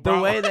 pyro, bro.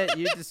 The way that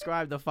you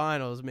described the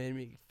finals made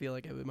me feel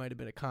like it might have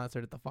been a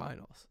concert at the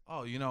finals.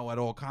 Oh, you know, at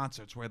all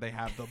concerts where they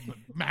have the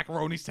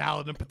macaroni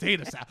salad and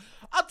potato salad.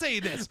 I'll tell you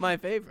this. My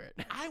favorite.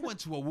 I went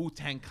to a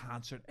Wu-Tang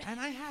concert,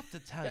 and I have to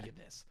tell you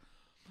this.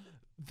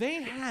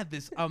 They had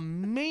this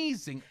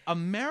amazing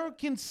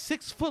American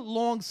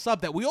 6-foot-long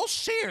sub that we all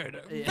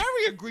shared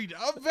very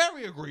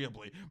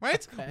agreeably,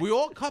 right? Okay. We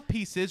all cut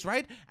pieces,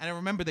 right? And I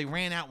remember they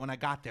ran out when I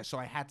got there, so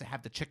I had to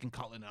have the chicken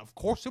cutlet. And of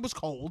course, it was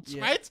cold,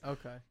 right?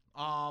 Okay.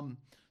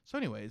 So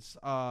anyways,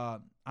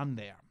 I'm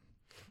there.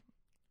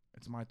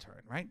 It's my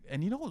turn, right?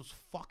 And you know what was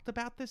fucked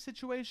about this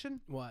situation?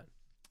 What?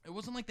 It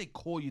wasn't like they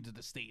call you to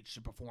the stage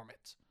to perform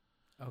it.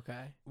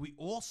 Okay. We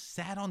all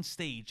sat on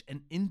stage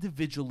and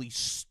individually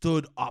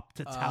stood up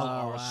to tell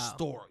our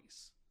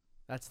stories.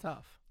 That's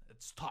tough.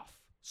 It's tough.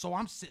 So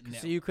I'm sitting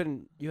there. So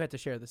you had to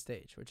share the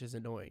stage, which is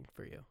annoying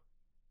for you.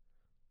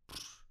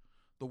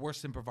 The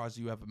worst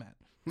improviser you ever met.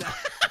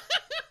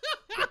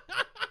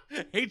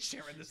 Hate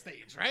sharing the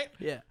stage, right?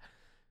 Yeah.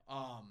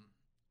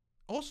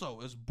 Also,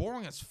 it was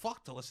boring as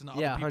fuck to listen to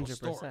other people's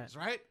 100%. Stories,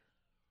 right?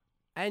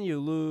 And you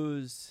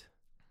lose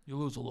a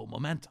little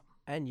momentum.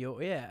 And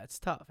it's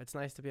tough. It's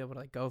nice to be able to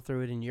like go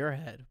through it in your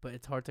head, but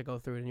it's hard to go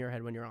through it in your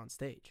head when you're on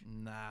stage.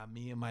 Nah,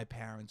 me and my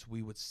parents,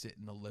 we would sit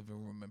in the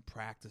living room and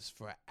practice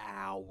for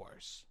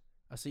hours.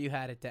 Oh, so you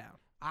had it down.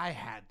 I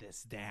had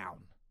this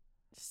down.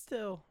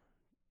 Still.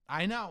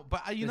 I know,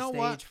 but you know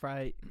what? Stage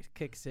fright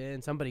kicks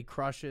in. Somebody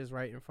crushes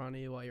right in front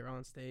of you while you're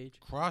on stage.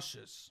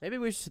 Crushes. Maybe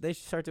they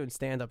should start doing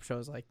stand-up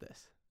shows like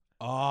this.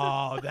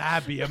 Oh,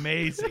 that'd be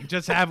amazing.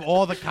 Just have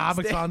all the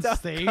comics on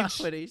stage.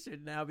 Comedy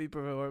should now be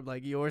performed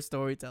like your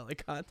storytelling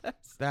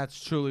contest. That's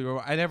truly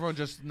right. And everyone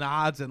just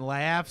nods and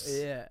laughs.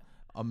 Yeah.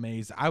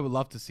 Amazing. I would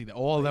love to see that.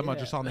 All of them are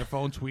just on their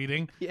phone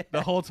tweeting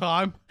the whole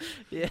time.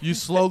 Yeah. You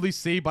slowly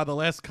see by the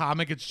last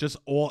comic, it's just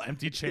all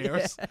empty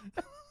chairs. Yeah.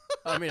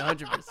 I mean,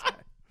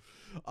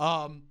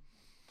 100%.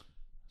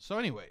 So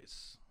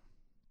anyways,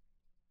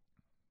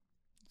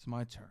 it's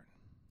my turn.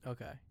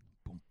 Okay.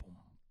 Boom, boom,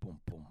 boom,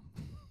 boom.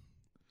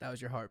 That was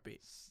your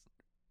heartbeat.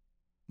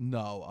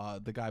 No,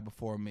 the guy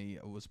before me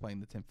was playing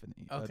the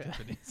timpani. Okay.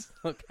 Timpanis.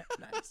 Okay,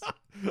 nice.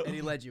 And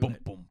he led you in.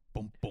 Boom,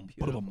 boom, boom,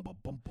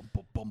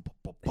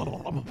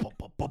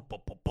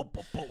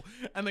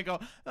 and they go,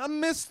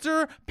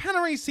 Mr.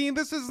 Panarisi,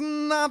 this is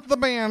not the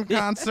band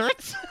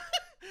concert.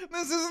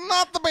 This is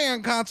not the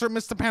band concert,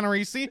 Mr.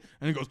 Panarisi.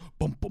 And he goes,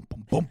 boom, boom,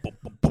 boom, boom, boom,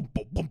 boom,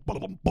 boom, boom, boom,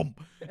 boom, boom.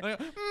 And I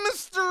go,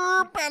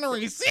 Mr.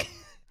 Panarisi.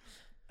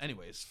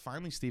 Anyways,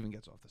 finally Steven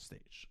gets off the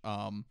stage.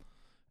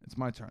 It's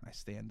my turn. I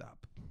stand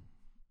up.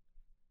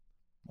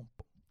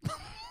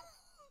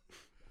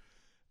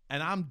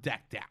 And I'm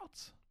decked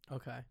out.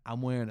 Okay.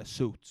 I'm wearing a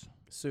suit.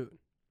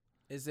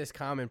 Is this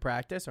common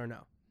practice or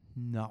no?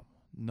 No.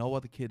 No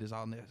other kid is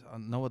on this.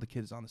 No other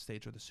kid is on the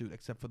stage with a suit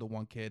except for the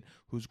one kid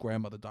whose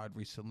grandmother died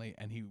recently,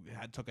 and he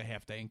took a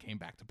half day and came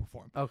back to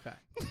perform. Okay.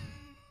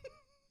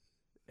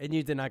 And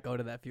you did not go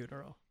to that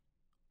funeral?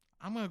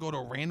 I'm gonna go to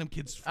a random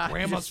kid's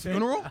grandma's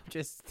funeral. I'm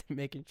just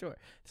making sure.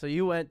 So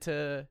you went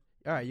to.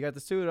 All right, you got the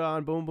suit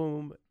on. Boom,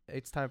 boom.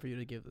 It's time for you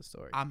to give the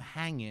story. I'm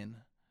hanging.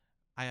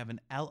 I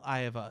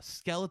have a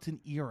skeleton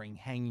earring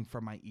hanging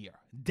from my ear,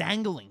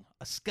 dangling.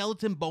 A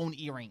skeleton bone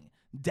earring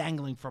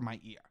dangling from my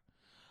ear,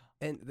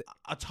 and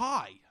a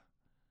tie.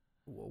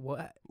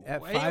 What?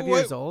 At 5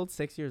 years old,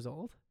 6 years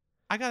old?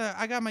 I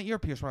got my ear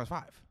pierced when I was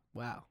 5.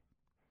 Wow.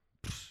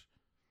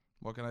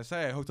 What can I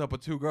say? I hooked up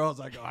with 2 girls.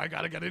 I go, I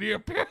gotta get an ear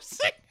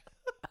piercing.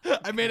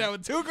 I made out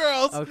with 2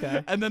 girls.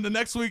 Okay. And then the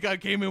next week I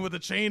came in with a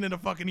chain and a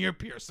fucking ear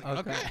piercing.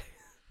 Okay.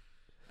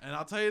 And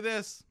I'll tell you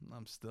this,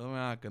 I'm still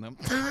not gonna.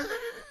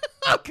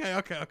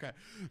 Okay.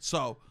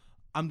 So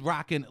I'm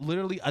rocking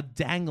literally a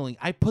dangling.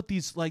 I put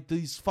these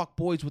fuck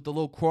boys with the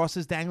little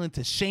crosses dangling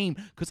to shame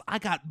because I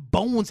got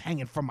bones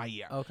hanging from my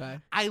ear. Okay.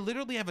 I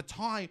literally have a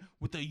tie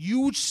with a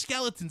huge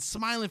skeleton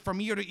smiling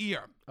from ear to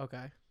ear.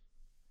 Okay.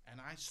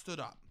 And I stood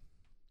up.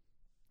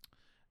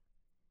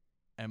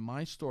 And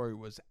my story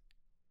was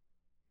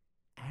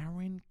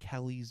Aaron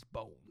Kelly's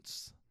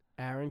bones.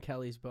 Aaron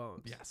Kelly's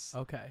bones. Yes.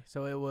 Okay.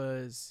 So it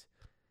was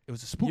a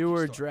spooky You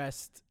were story.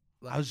 dressed.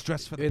 I was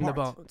dressed for the in part.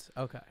 the bones.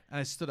 Okay. And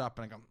I stood up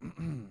and I go,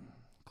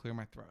 clear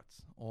my throat,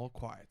 all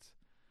quiet.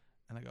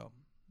 And I go,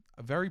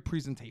 very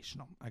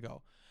presentational. I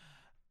go,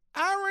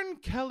 Aaron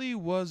Kelly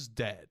was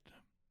dead.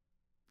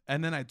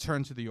 And then I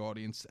turn to the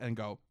audience and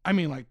go, I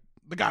mean, like,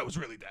 the guy was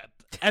really dead.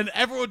 And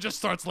everyone just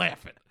starts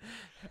laughing.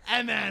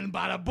 And then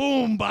bada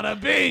boom, bada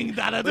bing,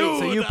 da doo.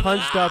 So you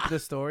punched up the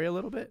story a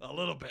little bit? A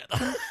little bit.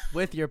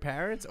 With your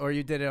parents, or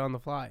you did it on the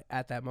fly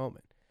at that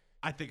moment?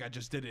 I think I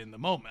just did it in the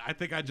moment. I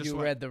think I just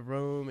read the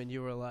room and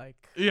you were like,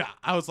 yeah.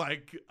 I was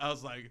like,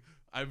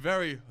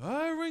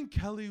 Aaron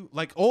Kelly,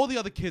 like all the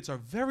other kids are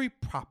very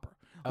proper.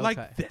 Okay.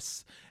 Like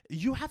this.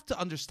 You have to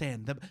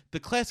understand the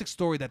classic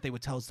story that they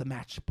would tell is the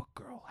matchbook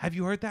girl. Have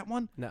you heard that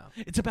one? No.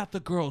 It's about the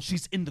girl.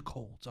 She's in the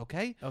cold,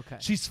 okay? Okay.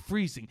 She's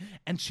freezing,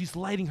 and she's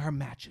lighting her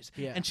matches.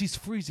 Yeah. And she's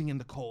freezing in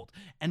the cold.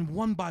 And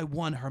one by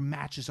one, her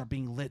matches are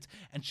being lit,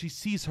 and she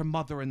sees her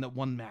mother in the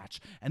one match,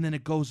 and then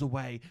it goes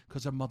away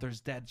because her mother's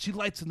dead. She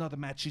lights another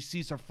match. She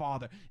sees her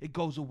father. It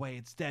goes away.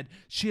 It's dead.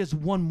 She has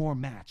one more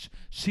match.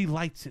 She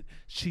lights it.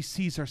 She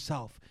sees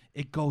herself.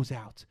 It goes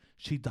out.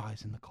 She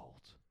dies in the cold.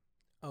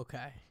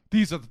 Okay.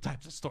 These are the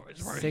types of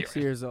stories we're 6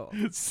 hearing. years old.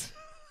 This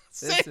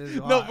is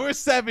no, wild. we're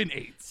 7,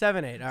 8.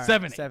 7, 8. All right.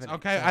 7, 8. 7, 8.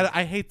 Okay,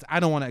 7, I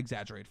don't want to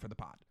exaggerate for the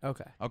pod.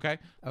 Okay. Okay.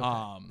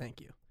 Okay. Thank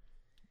you.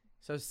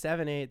 So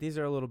 7, 8. These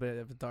are a little bit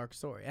of a dark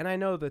story, and I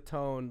know the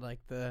tone, like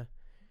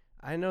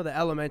I know the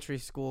elementary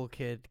school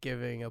kid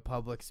giving a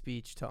public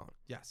speech tone.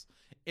 Yes,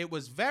 it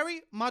was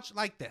very much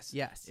like this.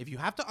 Yes. If you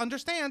have to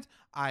understand,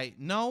 I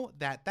know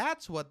that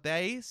that's what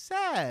they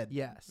said.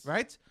 Yes.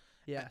 Right.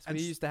 Yes. And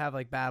We used to have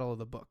like Battle of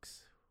the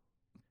Books,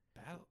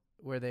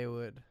 where they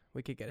would.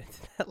 We could get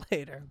into that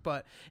later,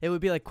 but it would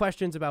be like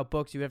questions about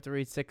books. You have to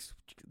read 6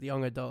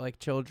 young adult, like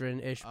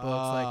children-ish books,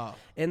 like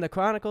in the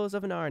Chronicles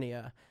of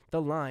Narnia,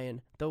 The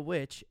Lion, The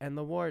Witch, and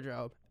the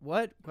Wardrobe.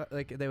 What?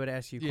 Like they would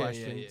ask you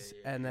questions,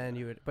 and then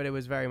you would. But it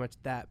was very much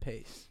that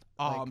pace.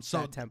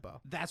 So that tempo.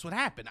 That's what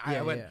happened.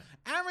 I went,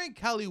 Aaron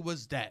Kelly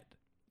was dead,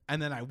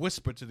 and then I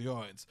whispered to the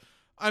audience,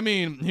 I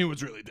mean, he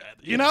was really dead,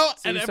 you know?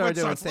 So and you everyone started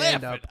doing starts laughing.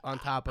 stand-up on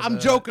top of I'm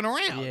joking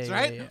around, Yeah,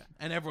 right? yeah.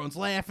 And everyone's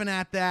laughing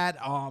at that.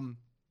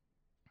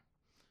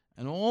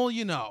 And all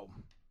you know,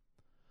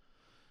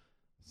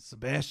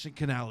 Sebastian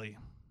Canelli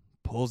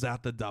pulls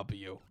out the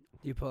W.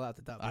 You pull out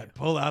the W. I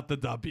pull out the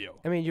W.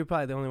 I mean, you're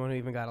probably the only one who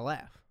even got a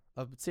laugh,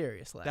 a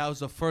serious laugh. That was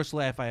the first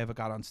laugh I ever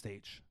got on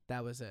stage.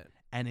 That was it.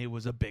 And it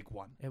was a big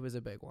one. It was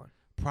a big one.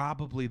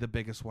 Probably the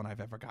biggest one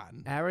I've ever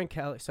gotten. Aaron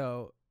Kelly,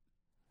 so...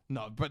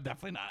 No, but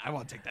definitely not. I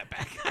won't take that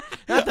back.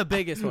 Not the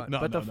biggest one, No,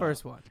 but no, the no.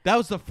 first one. That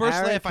was the first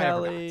Aaron laugh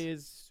Kelly's I ever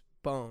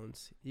got.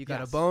 bones. You got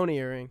Yes. a bone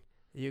earring.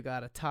 You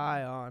got a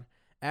tie on.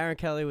 Aaron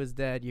Kelly was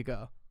dead. You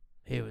go,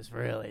 he was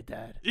really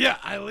dead. Yeah,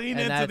 I lean And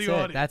into that's the it.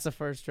 audience. That's the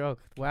first joke.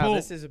 Wow, Boom.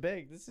 this is a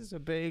big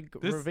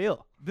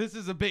reveal. This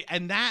is a big,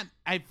 and that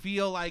I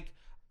feel like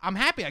I'm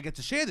happy I get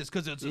to share this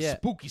because it's a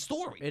spooky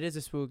story. It is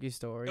a spooky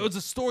story. It was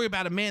a story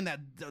about a man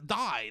that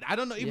died. I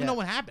don't know even Yeah. know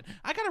what happened.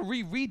 I gotta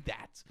reread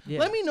that. Yeah.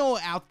 Let me know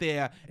out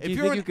there if Do you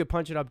you're. think you could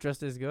punch it up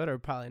just as good, or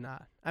probably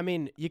not? I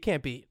mean, you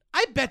can't beat.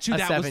 I bet you a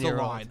that was the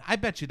 7-year-old. line. I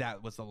bet you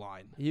that was the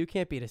line. You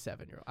can't beat a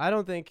 7-year-old. I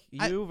don't think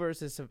you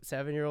versus a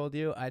 7-year-old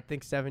you. I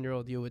think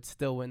 7-year-old you would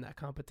still win that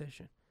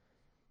competition.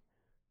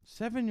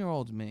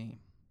 7-year-old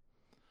me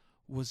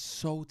was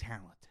so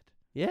talented.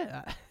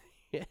 Yeah.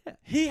 Yeah.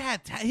 He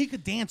had he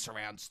could dance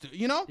around,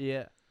 you know?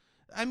 Yeah.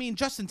 I mean,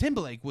 Justin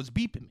Timberlake was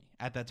beeping me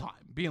at that time,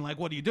 being like,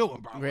 "What are you doing,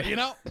 bro?" Right. You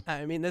know?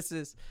 I mean, it's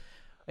just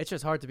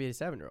hard to beat a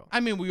 7-year-old. I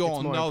mean, we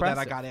all more know that I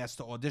impressive. got asked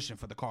to audition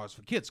for the Cars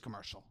for Kids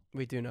commercial.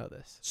 We do know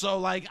this. So,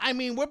 like, I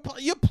mean,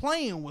 you're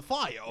playing with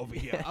fire over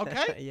here,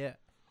 okay? Yeah.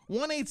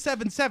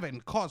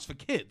 1877 Cars for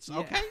Kids,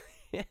 okay?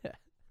 Yeah.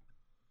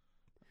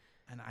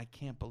 And I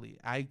can't believe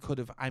I could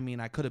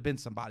have been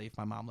somebody if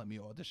my mom let me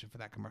audition for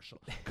that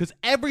commercial. Because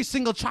every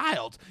single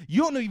child,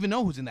 you don't even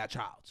know who's in that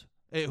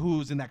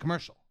who's in that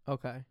commercial.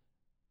 Okay.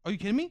 Are you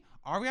kidding me?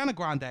 Ariana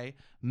Grande,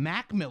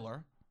 Mac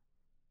Miller,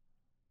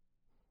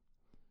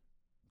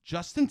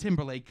 Justin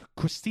Timberlake,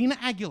 Christina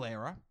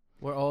Aguilera,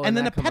 We're all and in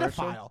then a that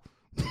commercial? pedophile.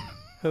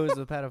 Who's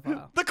the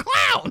pedophile? The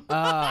clown!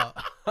 Oh.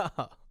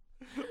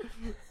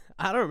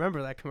 I don't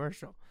remember that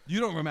commercial. You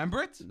don't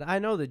remember it? I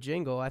know the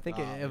jingle. I think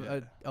Oh,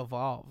 it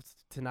evolved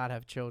to not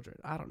have children.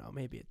 I don't know.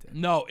 Maybe it did.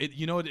 No, it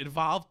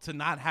evolved to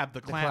not have the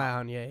The clown.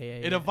 clown. Yeah.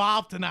 It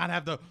evolved to not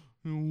have the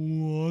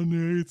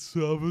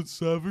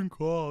 1877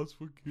 Cars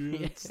for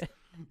Kids. Yeah.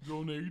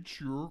 Donate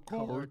your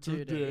car Color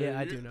today. today. Yeah,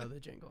 I do know the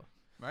jingle.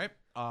 Right?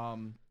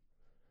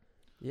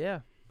 Yeah.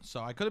 So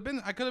I could have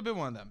been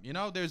one of them. You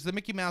know, there's the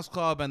Mickey Mouse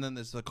Club and then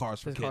there's the Cars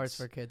for There's Kids. Cars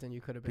for Kids, and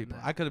you could have been people.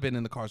 that. I could have been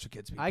in the Cars for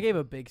Kids people. I gave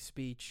a big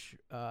speech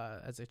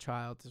as a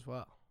child as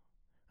well.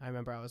 I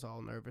remember I was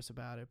all nervous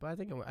about it, but I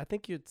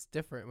think it's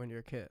different when you're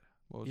a kid.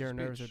 What was Your the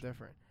nerves are speech?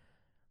 different.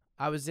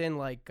 I was in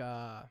like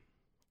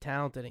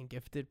talented and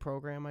gifted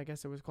program, I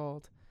guess it was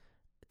called.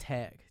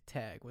 Tag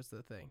was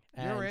the thing.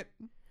 You're And it.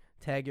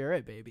 Tag, you're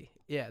it, baby.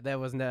 Yeah,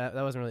 that wasn't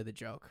really the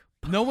joke.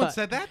 No one But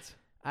said that?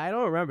 I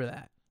don't remember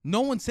that.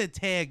 No one said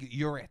tag,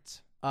 you're it.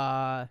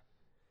 No,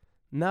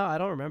 I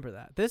don't remember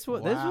that. This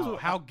was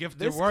how gifted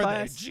this were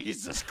class- they?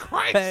 Jesus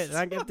Christ.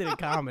 not gifted in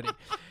comedy.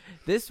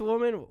 This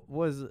woman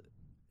was a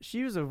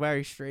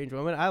very strange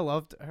woman. I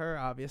loved her,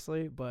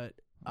 obviously, but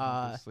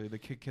Obviously, the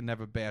kid can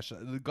never bash.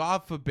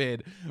 God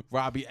forbid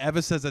Robbie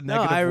ever says a No,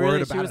 negative I word really-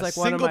 she about was a like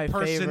one of single my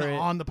person favorite-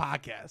 on the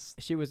podcast.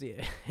 she was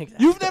exactly.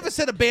 You've never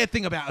said a bad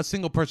thing about a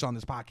single person on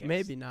this podcast.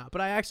 Maybe not, but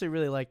I actually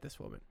really liked this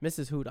woman,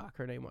 Mrs. Hudock,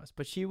 her name was.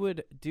 But she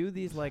would do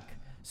these like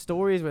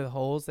stories with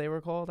holes, they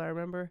were called. I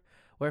remember,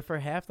 where for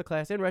half the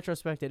class, in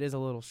retrospect, it is a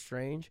little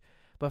strange,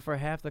 But for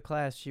half the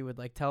class, she would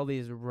like tell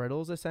these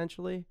riddles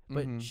essentially,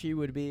 but she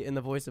would be in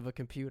the voice of a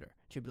computer.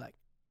 She'd be like,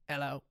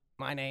 "Hello,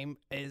 my name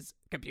is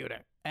computer,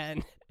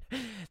 and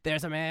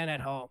there's a man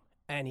at home,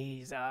 and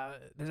there's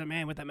a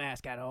man with a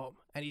mask at home,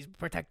 and he's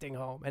protecting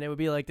home." And it would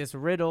be like this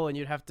riddle, and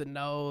you'd have to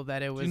know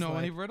that it was. Do you know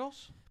like, any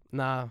riddles?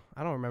 Nah,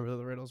 I don't remember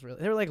the riddles really.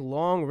 They were like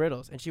long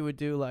riddles, and she would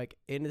do like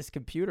in this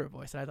computer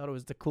voice, and I thought it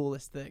was the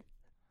coolest thing.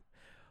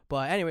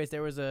 But anyways,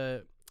 there was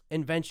a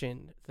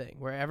invention thing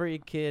where every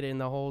kid in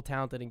the whole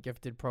talented and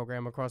gifted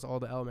program across all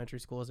the elementary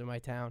schools in my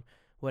town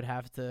would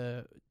have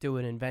to do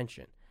an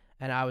invention,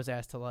 and I was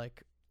asked to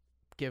like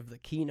give the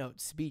keynote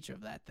speech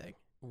of that thing.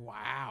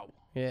 Wow.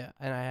 Yeah,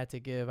 and I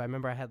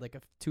remember I had like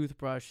a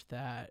toothbrush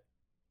that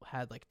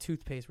had like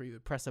toothpaste where you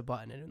would press a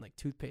button and like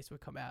toothpaste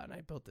would come out, and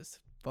I built this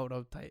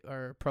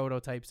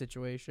prototype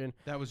situation.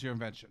 That was your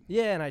invention.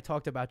 Yeah, and I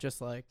talked about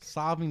just like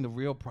solving the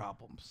real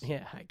problems.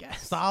 Yeah, I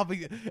guess.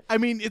 I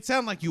mean, it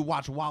sounded like you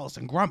watch Wallace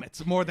and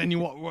Gromit more than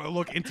you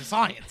look into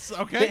science,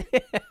 okay?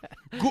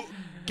 Gadgets.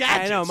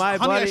 I know, my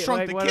Honey, buddy, I Shrunk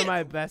like the one Kid. of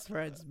my best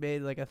friends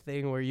made like a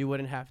thing where you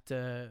wouldn't have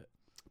to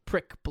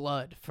prick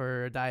blood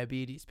for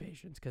diabetes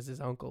patients because his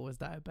uncle was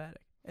diabetic.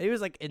 And he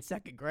was like in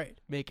second grade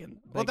making,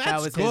 like, well,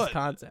 that was good. his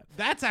concept.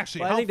 That's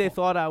actually I think they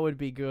helpful. thought I would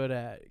be good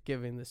at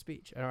giving the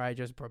speech, or I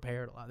just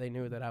prepared a lot. They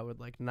knew that I would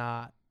like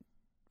not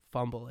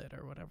fumble it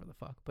or whatever the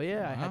fuck. But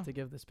yeah, I had to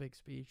give this big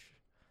speech.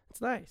 It's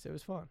nice. It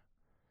was fun.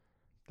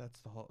 That's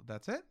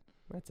it?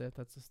 That's it.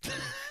 That's the story.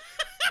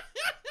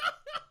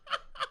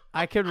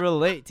 I could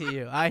relate to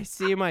you. I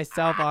see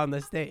myself on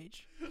the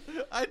stage.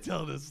 I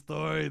tell this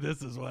story.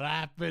 This is what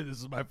happened. This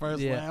is my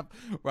first laugh.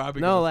 Robbie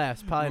no goes,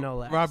 laughs. Probably no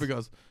laughs. Robbie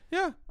goes,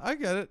 yeah, I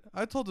get it.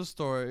 I told the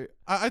story.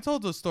 I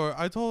told the story.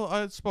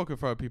 I spoke in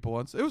front of people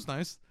once. It was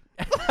nice.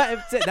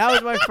 That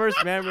was my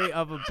first memory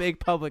of a big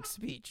public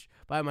speech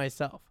by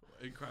myself.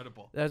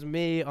 Incredible. That was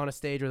me on a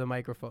stage with a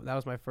microphone. That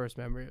was my first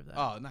memory of that.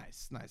 Oh,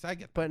 nice. I get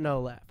that. But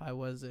no laugh. I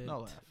wasn't. No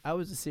laugh. I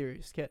was a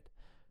serious kid.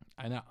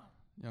 I know.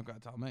 You don't gotta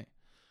tell me.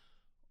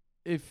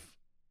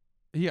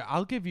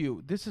 I'll give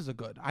you. This is a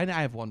good. I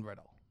have one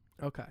riddle.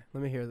 Okay,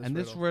 let me hear this. And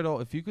this riddle,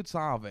 if you could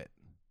solve it,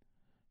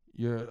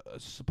 you're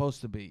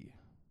supposed to be.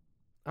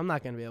 I'm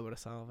not gonna be able to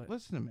solve it.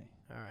 Listen to me.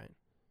 All right.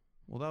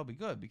 Well, that'll be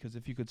good because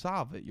if you could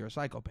solve it, you're a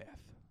psychopath.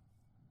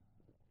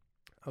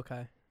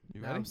 Okay.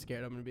 You now ready? I'm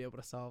scared I'm gonna be able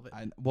to solve it.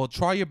 Well,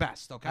 try your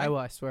best. Okay. I will.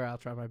 I swear I'll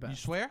try my best. You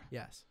swear?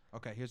 Yes.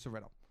 Okay. Here's the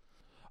riddle.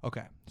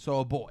 Okay. So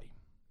a boy.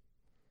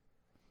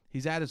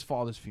 He's at his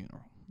father's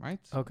funeral, right?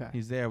 Okay.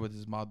 He's there with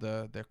his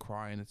mother. They're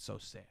crying. It's so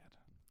sad,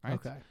 right?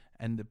 Okay.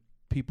 And the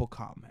people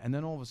come, and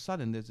then all of a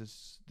sudden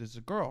there's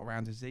a girl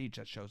around his age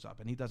that shows up,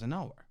 and he doesn't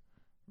know her,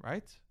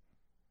 right?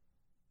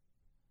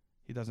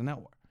 He doesn't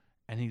know her,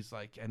 and he's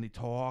like, and they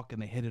talk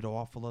and they hit it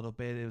off a little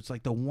bit. It was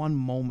like the one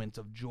moment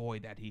of joy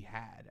that he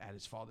had at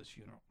his father's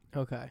funeral.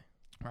 Okay.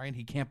 Right?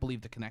 He can't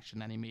believe the connection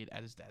that he made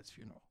at his dad's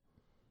funeral.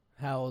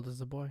 How old is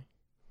the boy?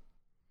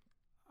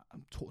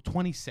 I'm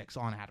 26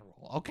 on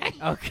Adderall. Okay.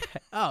 Okay.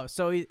 Oh,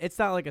 so it's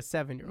not like a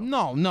 7-year-old.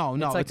 No.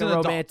 It's like it's a an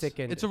romantic.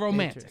 It's a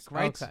romantic, interest.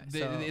 right? Okay.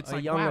 So it's a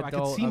like, young wow, adult, I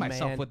could see a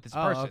myself man. with this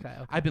Oh, person. okay.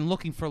 I've been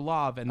looking for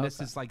love, and this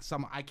Okay. is like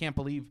I can't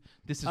believe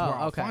this is where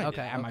I'll find it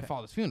at my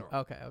father's funeral.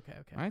 Okay.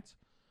 Right?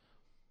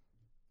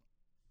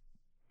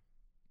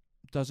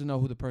 Doesn't know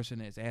who the person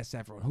is. Asks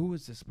everyone, who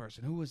is this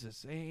person? Who is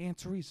this? Hey, Aunt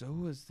Teresa,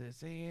 who is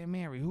this? Hey, Aunt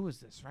Mary, who is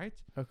this? Right?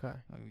 Okay.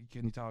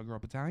 Can you tell I grew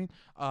up Italian?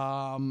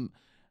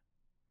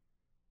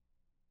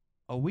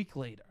 A week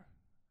later,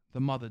 the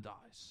mother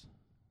dies.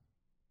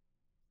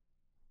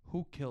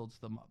 Who kills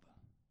the mother?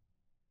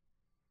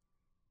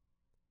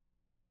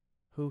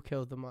 Who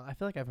killed the mother? I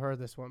feel like I've heard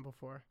this one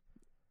before.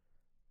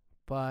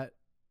 But,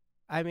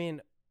 I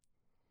mean,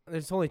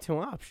 there's only two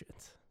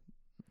options.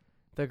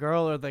 The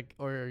girl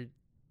or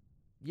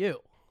you.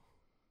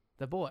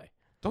 The boy.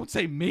 Don't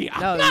say me.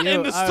 I'm No, not you.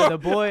 in the story. The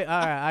boy. All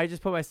right, I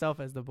just put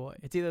myself as the boy.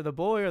 It's either the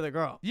boy or the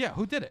girl. Yeah,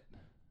 who did it?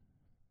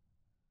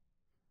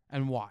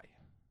 And why?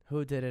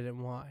 Who did it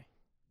and why?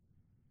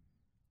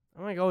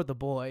 I'm going to go with the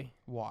boy.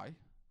 Why?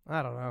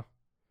 I don't know.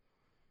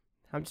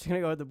 I'm just going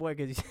to go with the boy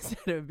because you said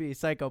it would be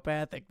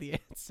psychopathic, the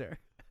answer.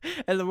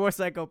 And the more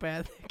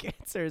psychopathic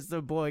answer is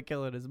the boy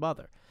killing his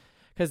mother.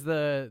 Because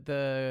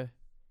the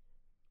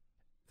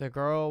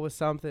girl was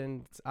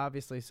something, it's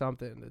obviously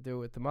something to do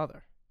with the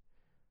mother.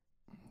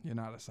 You're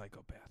not a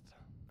psychopath.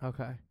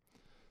 Okay.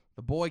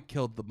 The boy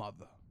killed the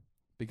mother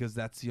because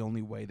that's the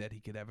only way that he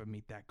could ever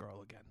meet that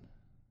girl again.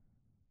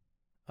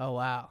 Oh,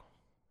 wow.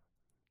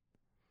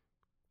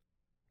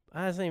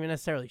 That's not even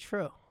necessarily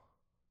true.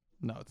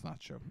 No, it's not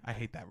true. I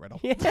hate that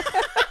riddle. Yeah.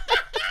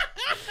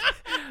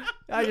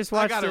 I just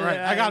watched I got it right.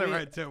 I got it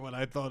right too when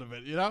I thought of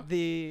it. You know,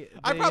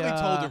 I probably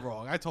told it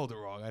wrong. I told it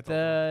wrong.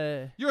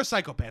 You're a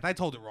psychopath. I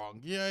told it wrong.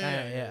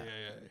 Yeah.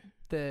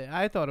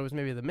 I thought it was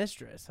maybe the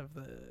mistress of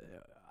the.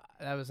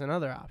 That was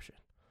another option.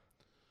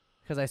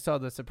 Because I saw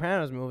the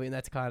Sopranos movie, and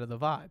that's kind of the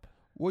vibe.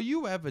 Were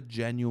you ever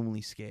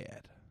genuinely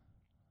scared?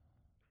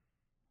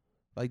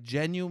 Like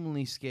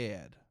genuinely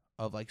scared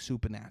of like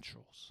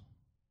supernaturals?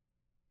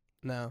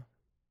 No.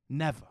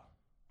 Never.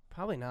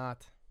 Probably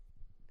not.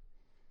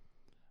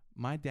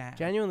 My dad.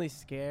 Genuinely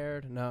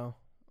scared? No.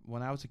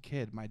 When I was a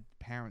kid, my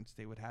parents,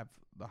 they would have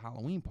the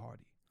Halloween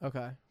party.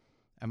 Okay.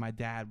 And my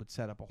dad would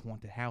set up a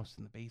haunted house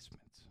in the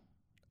basement.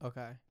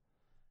 Okay.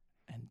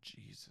 And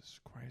Jesus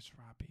Christ,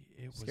 Robbie,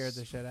 it Scared was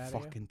the shit out of you?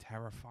 fucking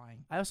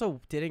terrifying. I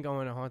also didn't go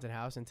in a haunted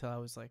house until I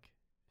was like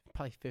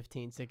probably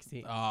 15,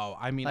 16. Oh,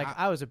 I mean, like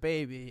I was a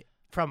baby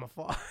from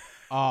afar.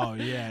 Oh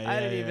yeah,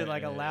 I didn't even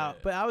allow.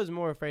 But I was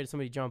more afraid of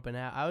somebody jumping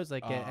out. I was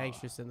like getting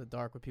anxious in the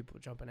dark with people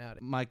jumping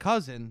out. My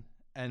cousin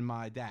and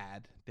my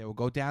dad, they would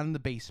go down in the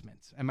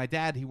basement. And my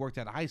dad, he worked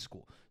at a high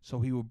school, so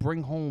he would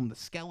bring home the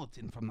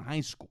skeleton from the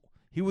high school.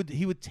 He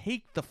would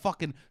take the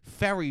fucking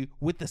ferry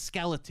with the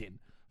skeleton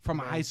from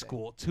a high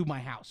school to my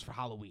house for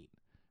Halloween.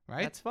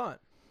 Right? That's fun.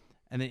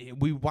 And then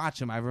we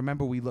watch him. I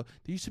remember there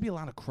used to be a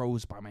lot of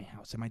crows by my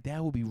house, and my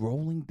dad would be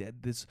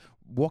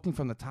walking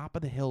from the top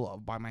of the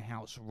hill by my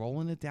house,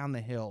 rolling it down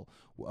the hill,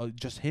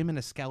 just him and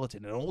a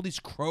skeleton, and all these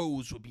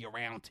crows would be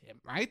around him,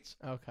 right?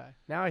 Okay.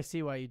 Now I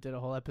see why you did a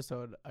whole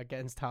episode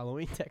against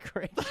Halloween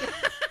decorations.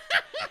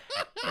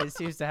 It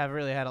seems to have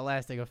really had a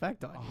lasting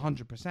effect on you.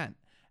 100%.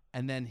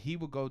 And then they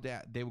would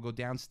go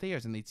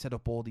downstairs, and they'd set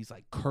up all these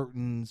like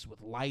curtains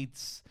with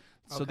lights.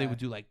 So they would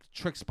do like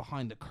tricks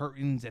behind the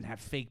curtains and have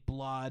fake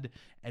blood.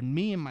 And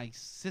me and my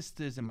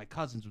sisters and my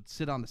cousins would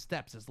sit on the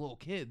steps as little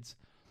kids,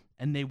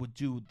 and they would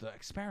do the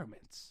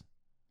experiments.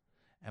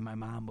 And my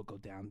mom would go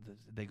down.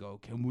 They go,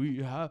 "Can we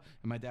have?"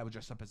 And my dad would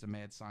dress up as a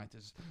mad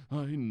scientist.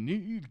 I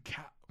need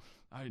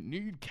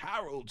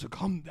Carol to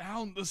come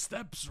down the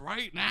steps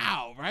right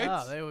now, right?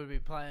 Oh, they would be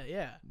playing.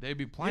 Yeah, they'd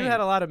be playing. You had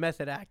a lot of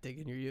method acting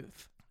in your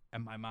youth.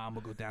 And my mom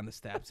would go down the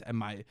steps, and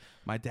my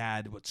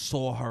dad would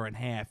saw her in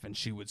half, and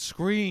she would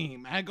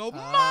scream and go,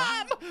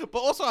 "Mom!" But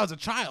also, as a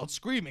child,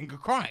 screaming and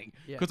crying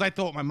because I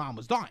thought my mom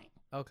was dying.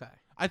 Okay.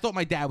 I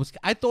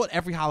thought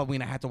every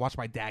Halloween I had to watch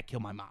my dad kill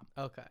my mom.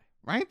 Okay.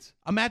 Right?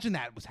 Imagine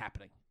that was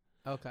happening.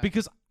 Okay.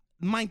 Because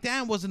my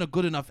dad wasn't a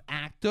good enough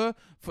actor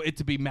for it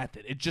to be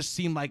method. It just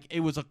seemed like it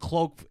was a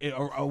cloak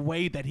or a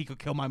way that he could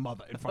kill my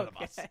mother in front of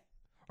us.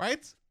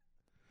 Right?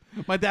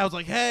 My dad was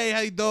like, "Hey,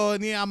 how you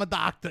doing? Yeah, I'm a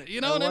doctor." You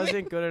know what I mean? It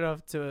wasn't good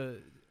enough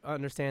to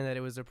understand that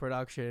it was a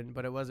production,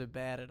 but it wasn't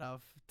bad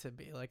enough to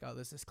be like, "Oh,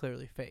 this is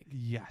clearly fake."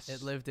 Yes.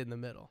 It lived in the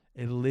middle.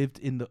 It lived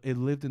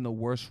in the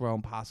worst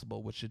realm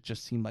possible, which it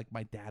just seemed like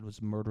my dad was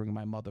murdering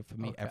my mother for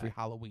me every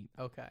Halloween.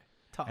 Okay.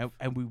 Tough.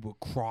 And we would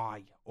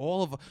cry.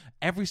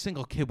 Every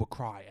single kid would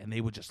cry, and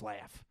they would just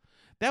laugh.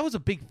 That was a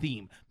big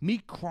theme. Me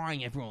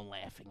crying, everyone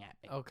laughing at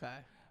me. Okay.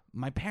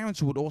 My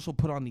parents would also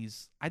put on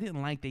these.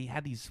 They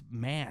had these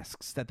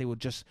masks that it would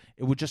just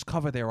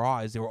cover their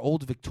eyes. They were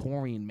old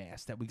Victorian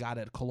masks that we got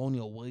at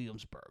Colonial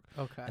Williamsburg.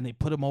 Okay. And they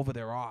put them over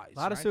their eyes. A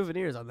lot of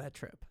souvenirs on that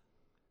trip.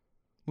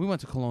 We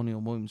went to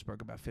Colonial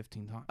Williamsburg about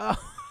 15 times.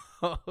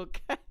 Oh,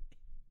 okay.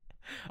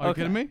 Are you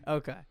kidding me?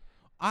 Okay.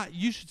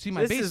 You should see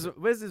my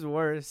basement. This is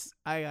worse.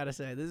 I gotta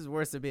say, this is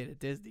worse than being a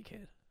Disney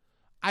kid.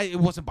 It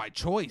wasn't by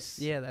choice.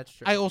 Yeah, that's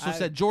true. I also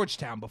said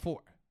Georgetown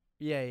before.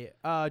 Yeah.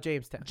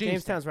 Jamestown.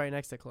 Jamestown's right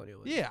next to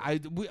Colonial. Yeah,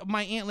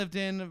 my aunt lived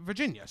in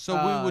Virginia, so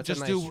we would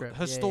just do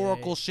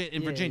historical shit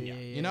in Virginia.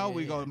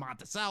 We go to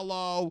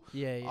Monticello.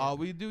 Yeah.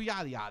 We do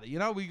yada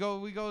yada. We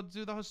go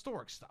do the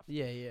historic stuff.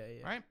 Yeah.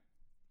 Right.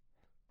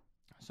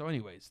 So,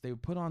 anyways, they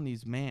would put on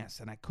these masks,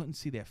 and I couldn't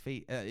see their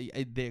face.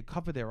 They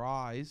covered their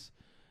eyes.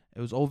 It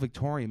was old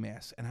Victorian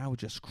masks, and I would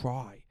just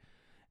cry.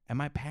 And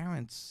my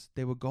parents,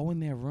 they would go in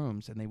their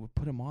rooms, and they would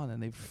put them on,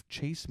 and they'd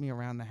chase me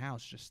around the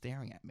house just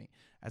staring at me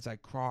as I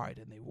cried,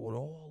 and they would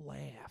all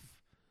laugh.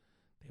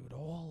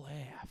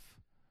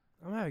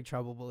 I'm having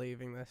trouble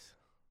believing this.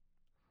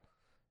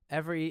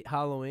 Every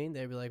Halloween,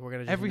 they'd be like, "We're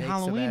going to just make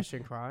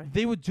Sebastian cry."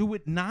 They would do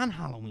it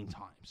non-Halloween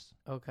times.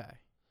 Okay.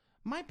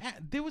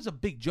 There was a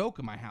big joke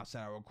in my house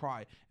that I would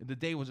cry. The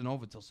day wasn't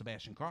over till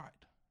Sebastian cried.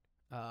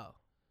 Oh.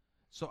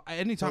 So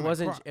anytime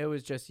it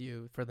was just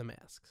you for the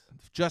masks.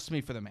 Just me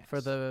for the masks.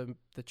 For the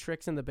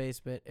tricks in the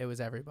basement, it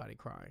was everybody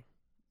crying.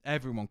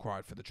 Everyone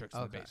cried for the tricks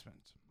in the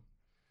basement.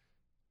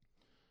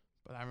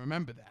 But I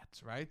remember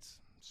that, right?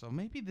 So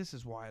maybe this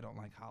is why I don't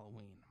like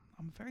Halloween.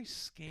 I'm a very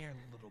scared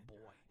little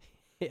boy.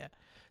 Yeah.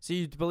 So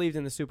you believed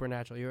in the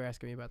supernatural. You were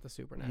asking me about the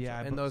supernatural.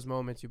 Yeah. In those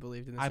moments, you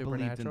believed in the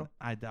supernatural?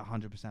 I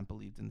 100%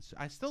 believed in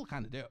I still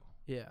kind of do.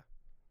 Yeah.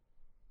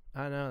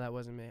 I know, that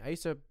wasn't me. I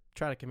used to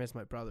try to convince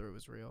my brother it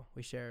was real.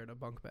 We shared a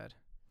bunk bed.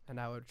 And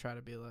I would try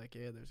to be like,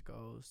 "Yeah, there's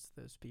ghosts.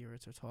 There's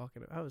spirits are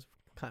talking." I was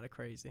kind of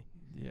crazy.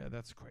 Yeah,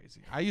 that's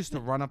crazy. I used to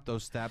run up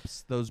those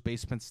steps, those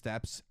basement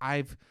steps.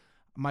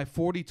 My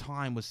 40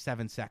 time was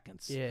 7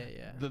 seconds.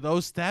 Yeah.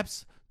 Those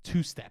steps,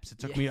 2 steps. It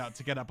took me out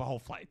to get up a whole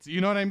flight.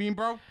 You know what I mean,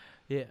 bro?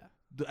 Yeah.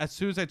 As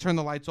soon as I turn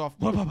the lights off,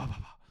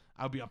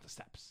 I'll be up the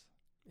steps.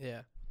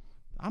 Yeah.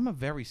 I'm a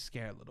very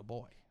scared little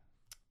boy.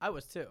 I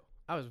was too.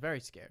 I was very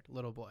scared,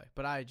 little boy.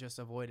 But I just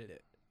avoided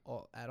it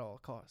at all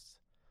costs.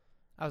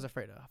 I was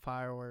afraid of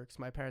fireworks.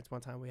 My parents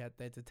one time they had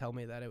to tell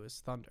me that it was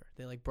thunder.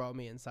 They brought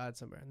me inside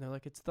somewhere, and they're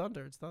like, "It's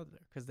thunder, it's thunder,"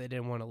 because they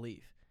didn't want to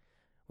leave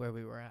where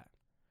we were at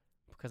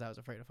because I was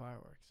afraid of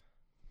fireworks.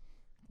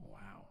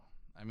 Wow.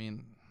 I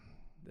mean,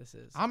 This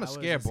is. I'm a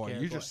scared boy.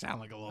 You just sound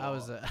like a little. I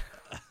was a.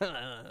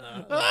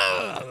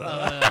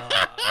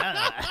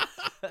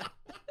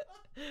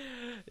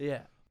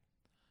 Yeah.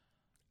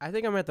 I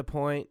think I'm at the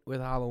point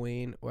with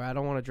Halloween where I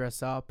don't want to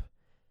dress up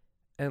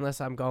unless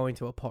I'm going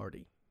to a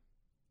party.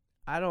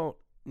 I don't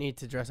need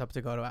to dress up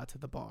to go out to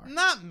the bar.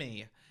 Not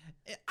me.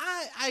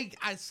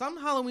 I some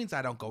Halloweens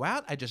I don't go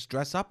out. I just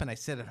dress up and I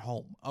sit at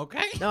home.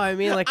 Okay. No, I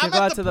mean like to go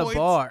out to the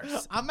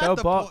bars.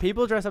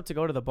 People dress up to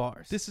go to the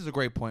bars. This is a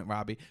great point,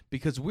 Robbie,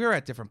 because we're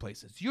at different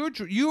places.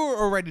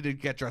 You're ready to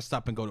get dressed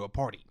up and go to a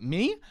party.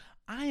 Me,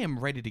 I am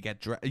ready to get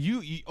dressed.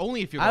 You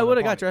only if you're. I would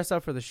have got dressed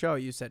up for the show.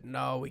 You said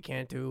no, we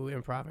can't do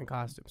improv in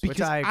costumes. Because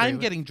which I agree I'm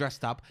with. getting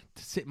dressed up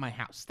to sit in my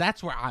house.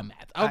 That's where I'm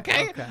at.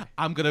 Okay. Okay.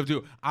 I'm gonna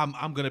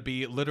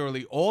be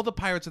literally all the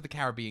Pirates of the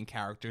Caribbean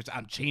characters.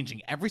 I'm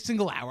changing every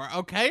single hour.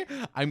 Okay.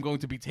 I'm going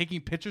to be taking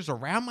pictures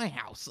around my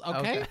house.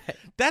 Okay.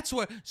 That's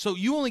what. So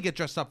you only get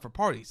dressed up for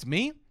parties.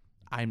 Me,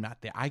 I'm not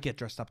there. I get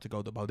dressed up to go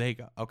to the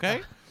bodega,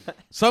 okay?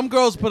 Some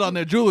girls put on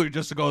their jewelry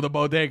just to go to the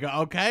bodega,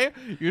 okay?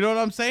 You know what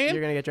I'm saying?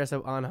 You're going to get dressed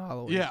up on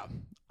Halloween. Yeah.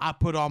 I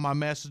put on my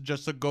mask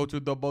just to go to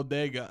the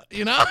bodega,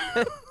 you know?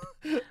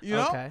 You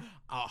know? Okay.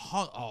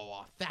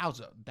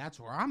 1,000. That's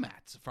where I'm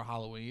at for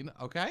Halloween,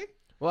 okay?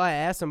 Well, I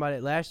asked somebody.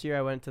 Last year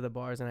I went to the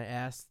bars and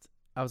I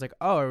was like,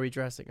 oh, are we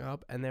dressing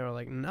up? And they were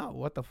like, no,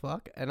 what the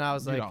fuck? And I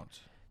was like,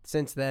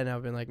 since then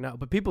I've been like, no.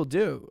 But people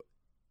do.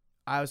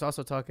 I was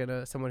also talking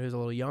to someone who's a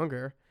little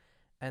younger.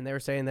 And they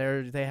were saying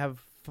they have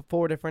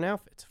 4 different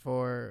outfits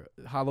for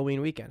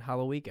Halloween weekend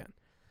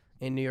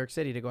in New York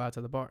City to go out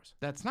to the bars.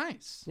 That's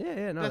nice.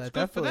 Yeah, no, that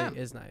definitely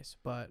is nice.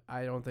 But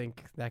I don't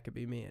think that could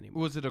be me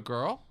anymore. Was it a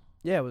girl?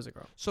 Yeah, it was a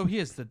girl. So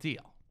here's the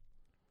deal.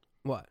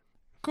 What?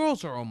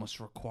 Girls are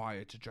almost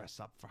required to dress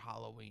up for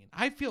Halloween.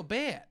 I feel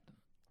bad.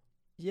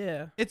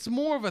 Yeah. It's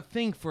more of a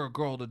thing for a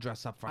girl to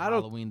dress up for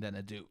Halloween than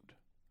a dude.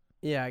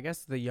 Yeah, I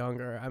guess the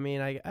younger. I mean,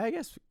 I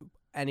guess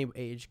any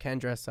age can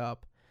dress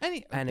up.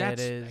 And it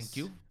is. Thank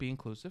you. Be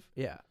inclusive.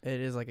 Yeah,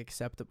 it is like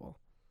acceptable.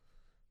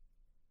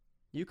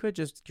 You could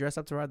just dress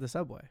up to ride the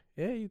subway.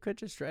 Yeah, you could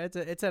just dress.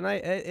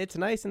 It's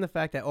nice in the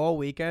fact that all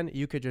weekend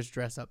you could just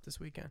dress up this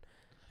weekend,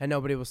 and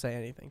nobody will say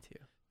anything to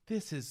you.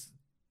 This is.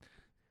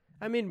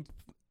 I mean,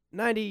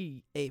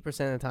 98% of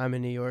the time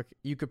in New York,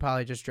 you could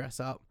probably just dress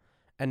up,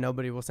 and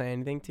nobody will say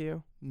anything to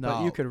you. No,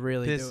 but you could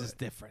really. This is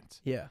different.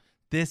 Yeah,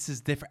 this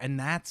is different, and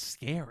that's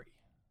scary.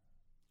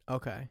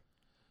 Okay.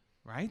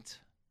 Right.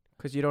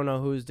 Because you don't know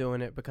who's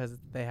doing it because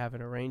they have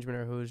an arrangement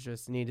or who's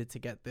just needed to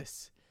get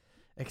this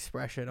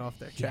expression off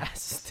their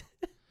chest.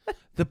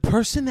 The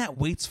person that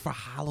waits for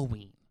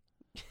Halloween.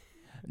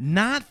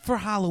 Not for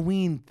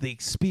Halloween, the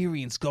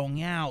experience,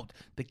 going out,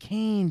 the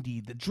candy,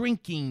 the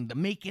drinking, the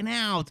making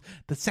out,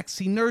 the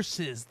sexy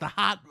nurses, the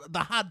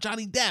hot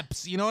Johnny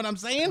Depps. You know what I'm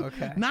saying?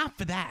 Okay. Not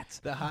for that.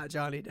 The hot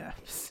Johnny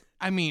Depps.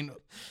 I mean,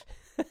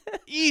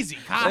 easy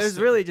costume. There's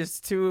really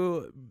just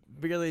 2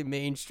 really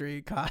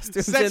mainstream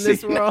costumes sexy in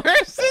this world.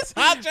 Nurses,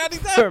 hot Johnny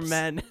Depps. For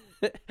men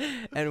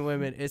and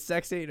women. It's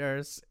sexy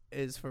nurse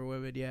is for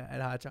women, yeah,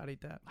 and hot Johnny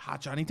Depp. Hot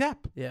Johnny Depp.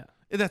 Yeah.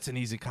 That's an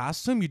easy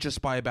costume. You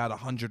just buy about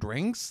 100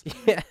 rings.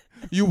 Yeah.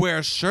 You wear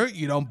a shirt,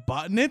 you don't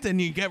button it,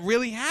 and you get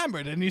really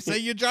hammered, and you say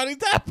you're Johnny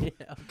Depp.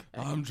 Yeah, okay.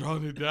 I'm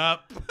Johnny Depp.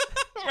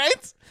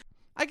 Right?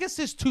 I guess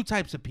there's 2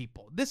 types of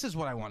people. This is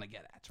what I want to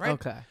get at, right?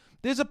 Okay.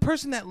 There's a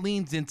person that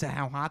leans into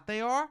how hot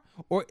they are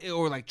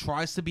or like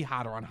tries to be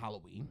hotter on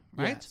Halloween,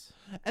 right? Yes.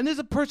 And there's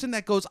a person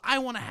that goes, I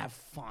want to have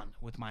fun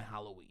with my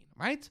Halloween,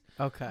 right?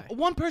 Okay.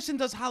 One person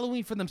does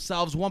Halloween for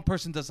themselves. One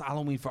person does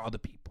Halloween for other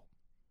people.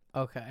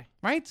 Okay.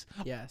 Right?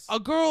 Yes.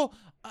 A girl,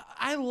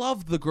 I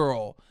love the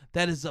girl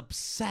that is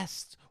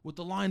obsessed with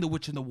The Lion, the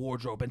Witch, and the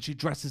Wardrobe, and she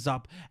dresses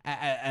up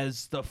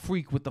as the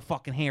freak with the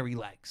fucking hairy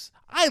legs.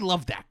 I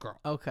love that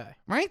girl. Okay.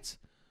 Right?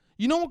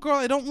 You know what girl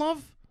I don't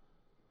love?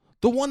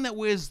 The one that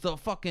wears the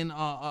fucking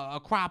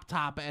a crop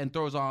top and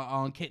throws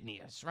on kitten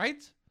ears,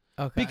 right?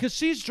 Okay. Because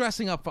she's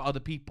dressing up for other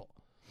people.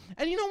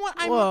 And you know what?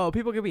 Whoa,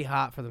 people can be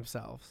hot for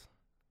themselves.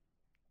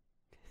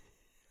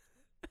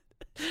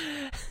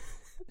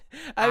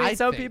 I mean,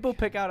 some people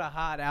pick out a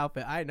hot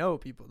outfit. I know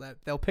people that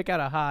they'll pick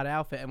out a hot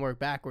outfit and work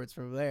backwards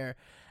from there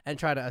and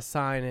try to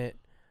assign it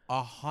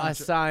a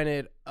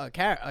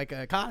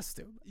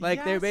costume.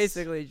 Like they're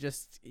basically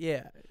just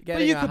getting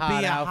but you a could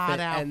hot be a outfit hot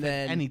outfit and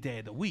then any day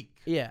of the week.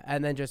 Yeah,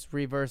 and then just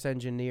reverse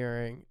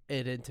engineering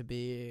it into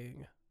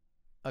being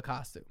a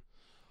costume.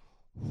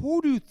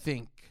 Who do you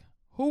think?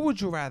 Who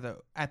would you rather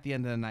at the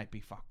end of the night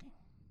be fucking,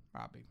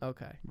 Robbie?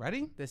 Okay,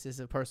 ready? This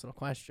is a personal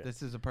question.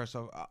 This is a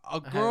personal.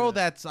 A girl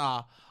that's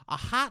a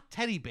hot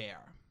teddy bear,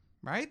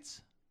 right?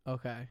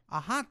 Okay. A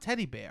hot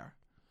teddy bear.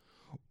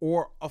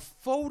 Or a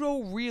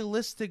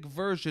photorealistic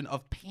version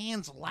of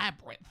Pan's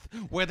Labyrinth,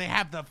 where they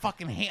have the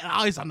fucking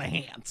eyes on the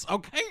hands.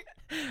 Okay.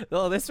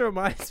 Well, this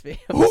reminds me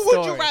of Who a story.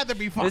 would you rather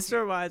be fucking? This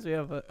reminds me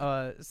of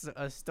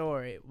a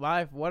story.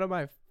 I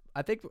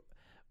think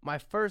my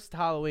first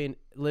Halloween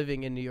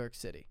living in New York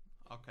City.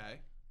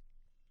 Okay.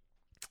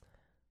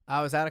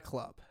 I was at a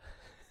club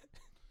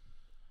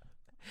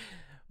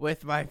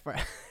with my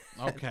friend.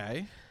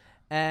 Okay.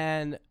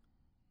 And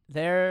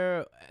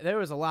there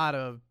was a lot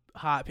of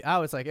it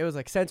was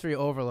like sensory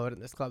overload in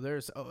this club.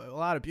 There's a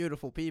lot of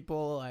beautiful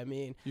people. I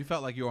mean, you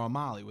felt like you were on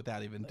Molly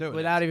without even doing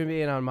without even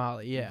being on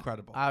Molly. Yeah,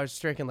 incredible. I was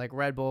drinking like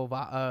Red Bull.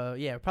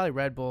 Probably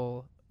Red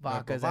Bull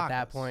vodkas at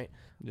that point.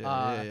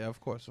 Yeah, of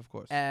course.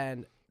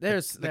 And there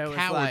was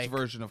coward's like,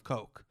 version of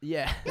Coke.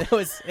 Yeah, it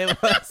was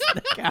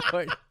the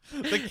coward.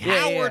 The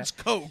coward's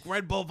Coke,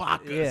 Red Bull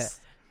vodkas. Yeah,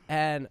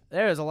 and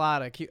there was a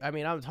lot of cute. I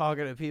mean, I'm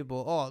talking to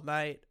people all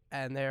night.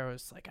 And there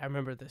was like, I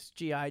remember this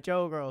G.I.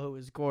 Joe girl who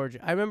was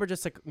gorgeous. I remember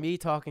just like me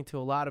talking to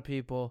a lot of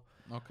people.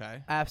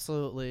 Okay.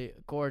 Absolutely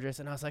gorgeous.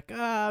 And I was like,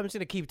 I'm just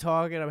going to keep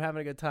talking. I'm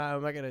having a good time.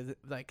 I'm not going to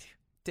like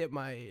dip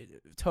my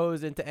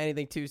toes into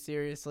anything too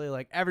seriously.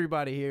 Like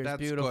everybody here is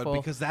beautiful.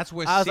 Good because that's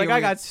where I was like, I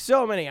got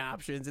so many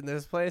options in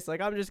this place. Like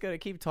I'm just going to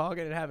keep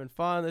talking and having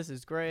fun. This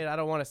is great. I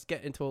don't want to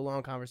get into a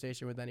long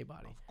conversation with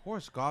anybody. Of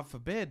course, God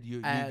forbid you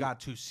got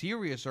too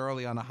serious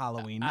early on a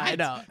Halloween night. I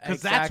know.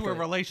 Because that's where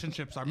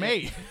relationships are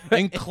made.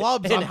 In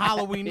clubs on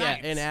Halloween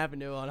nights. In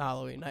Avenue on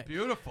Halloween night.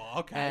 Beautiful.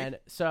 Okay. And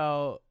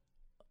so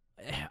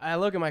I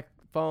look at my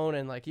phone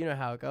and like, you know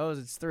how it goes.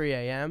 It's 3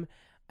 a.m.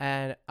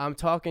 And I'm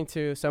talking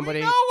to somebody.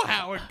 We know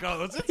how it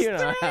goes. It's 3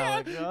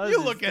 a.m.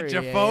 You look at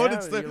your phone.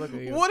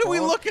 What are we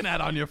looking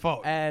at on your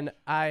phone? And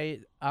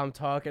I'm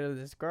talking to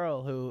this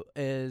girl who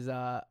is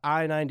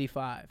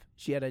I-95.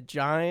 She had a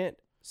giant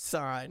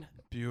sign.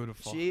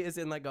 Beautiful. She is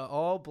in like an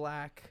all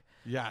black.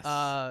 Yes.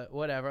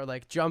 Whatever,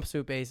 like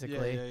jumpsuit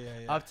basically.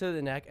 Yeah. Up to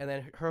the neck, and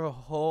then her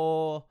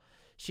whole.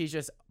 She's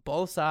just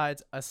both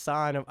sides a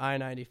sign of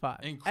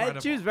I-95. Incredible.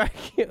 And she was very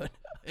cute.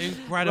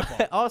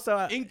 Incredible.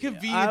 Also,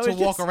 inconvenient to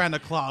walk around the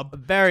club.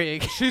 Very.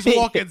 She's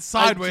walking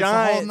sideways the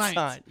whole night.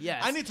 Sign.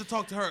 Yes. I need to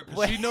talk to her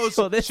because she knows.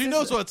 She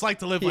knows what it's like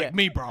to live like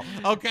me, bro.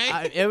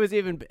 Okay. It was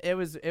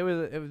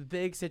a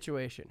big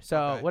situation.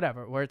 So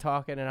whatever, we're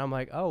talking, and I'm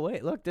like, oh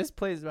wait, look, this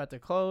place is about to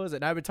close,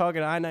 and I've been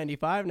talking to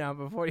I-95 now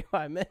for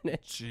 45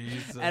 minutes.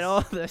 Jesus. And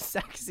all the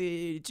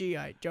sexy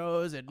GI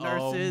Joes and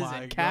nurses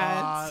and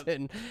cats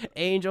and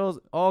angels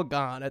all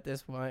gone at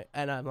this point,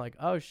 and I'm like,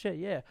 oh shit,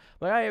 yeah.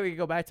 Like, we can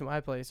go back to my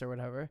place or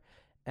whatever.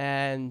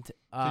 And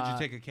did you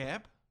take a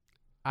cab?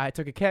 I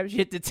took a cab. She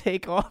had to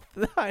take off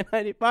the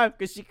I-95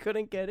 because she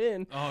couldn't get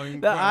in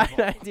the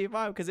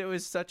I-95 because it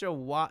was such a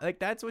like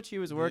that's what she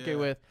was working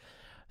with.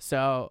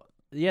 So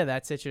yeah,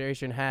 that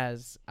situation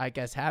has, I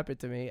guess, happened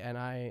to me, and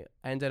I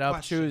ended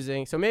up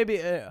choosing. So maybe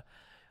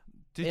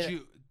did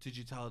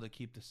you tell her to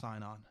keep the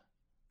sign on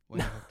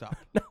when you hooked up?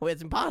 No,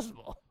 it's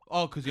impossible.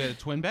 Oh, because you had a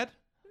twin bed?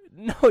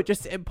 No,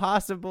 just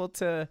impossible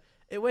to.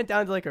 It went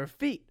down to like her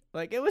feet.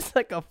 Like it was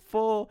like a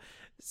full.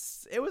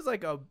 It was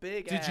like a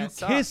big. Did you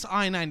kiss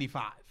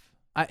I-95?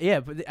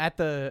 Yeah, but at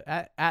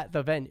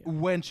the venue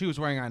when she was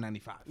wearing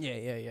I-95.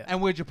 Yeah.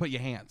 And where'd you put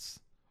your hands?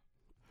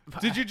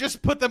 Did you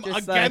just put them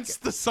against like,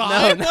 the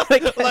sign? No,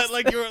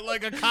 like you're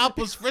like a cop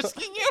was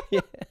frisking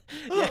you?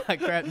 Yeah. I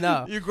grabbed.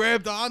 No, you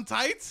grabbed on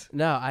tight?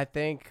 No, I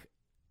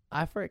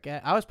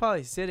forget. I was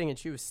probably sitting and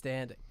she was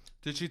standing.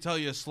 Did she tell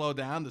you to slow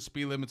down? The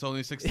speed limit's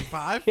only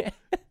 65?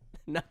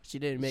 No, she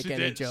didn't make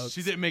any jokes.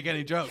 She didn't make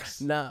any jokes.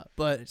 No,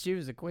 but she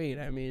was a queen.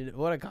 I mean,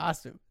 what a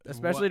costume,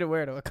 especially to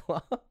wear to a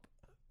club.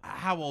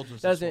 How old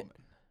was this woman?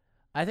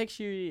 I think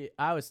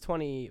I was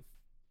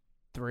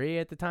 23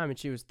 at the time, and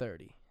she was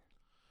 30.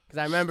 Because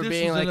I remember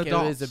being like, it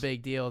was a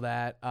big deal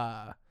that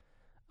I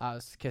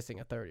was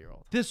kissing a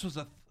 30-year-old. This was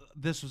a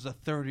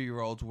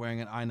 30-year-old wearing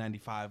an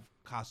I-95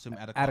 costume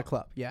at a club. At a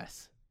club,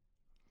 yes.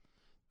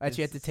 And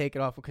she had to take it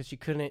off because she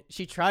couldn't.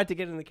 She tried to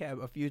get in the cab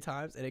a few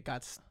times, and it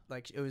got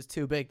like it was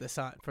too big, the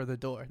sign for the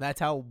door. That's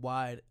how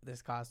wide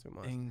this costume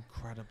was.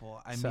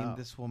 Incredible. I mean,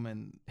 this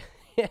woman.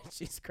 Yeah,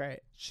 she's great.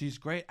 She's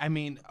great. I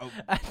mean,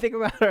 I think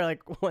about her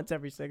like once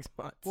every 6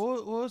 months.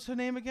 What was her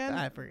name again?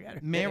 I forget her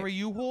Mary name.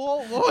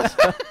 U-Haul? What was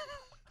her?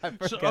 I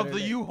forget of her the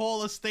name.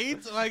 U-Haul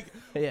estates? Like,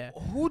 yeah.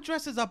 Who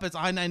dresses up as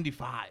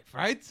I-95,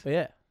 right?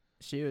 Yeah,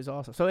 she was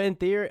awesome. So in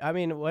theory, I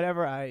mean,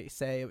 whatever I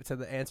say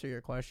to answer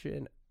your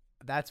question,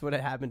 that's what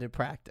happened in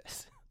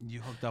practice. You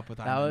hooked up with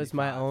I-95. That was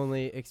my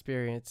only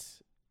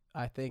experience,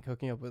 I think,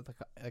 hooking up with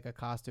like a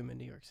costume in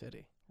New York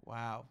City.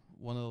 Wow.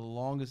 One of the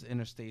longest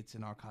interstates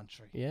in our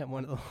country. Yeah,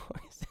 one of the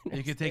longest interstates.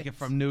 You can take it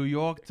from New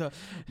York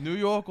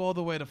all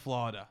the way to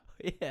Florida.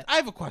 Yeah. I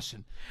have a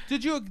question.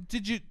 Did you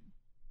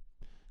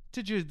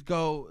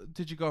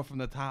go from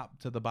the top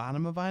to the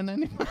bottom of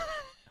I-95?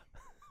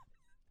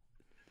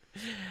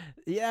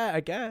 Yeah,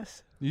 I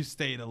guess. You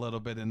stayed a little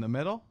bit in the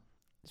middle?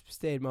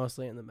 Stayed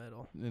mostly in the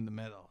middle. In the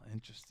middle.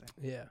 Interesting.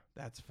 Yeah.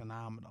 That's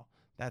phenomenal.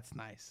 That's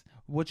nice.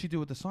 What'd you do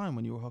with the sign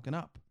when you were hooking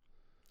up?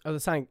 Oh, the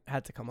sign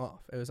had to come off.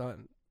 It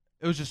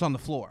was just on the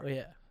floor. Oh,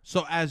 yeah.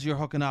 So as you're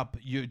hooking up,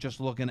 you're just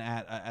looking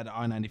at an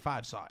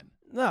I-95 sign.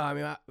 No, I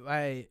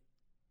mean,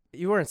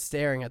 you weren't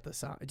staring at the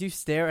sign. Do you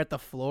stare at the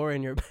floor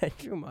in your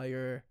bedroom while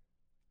you're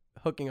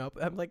hooking up?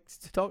 I'm like,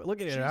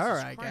 looking at her,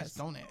 I guess.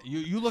 Don't it?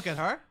 You look at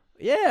her?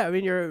 Yeah, I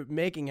mean, you're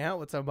making out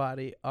with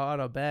somebody on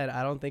a bed.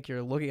 I don't think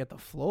you're looking at the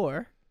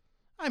floor.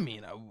 I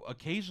mean,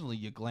 occasionally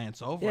you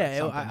glance over.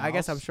 Yeah, I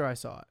guess I'm sure I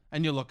saw it.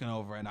 And you're looking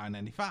over at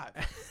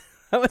I-95.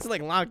 I was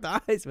like locked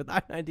eyes with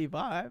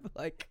I-95.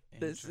 Like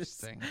this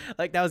is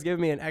like that was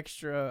giving me an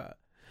extra.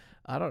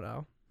 I don't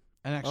know.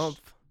 An extra.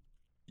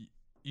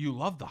 You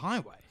love the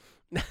highway.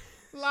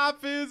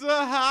 Life is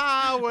a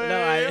highway.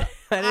 No, I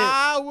didn't.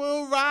 I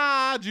will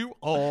ride you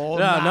all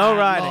night no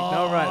riding. long.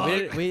 No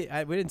riding.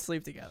 We didn't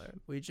sleep together.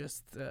 We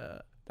just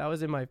that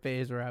was in my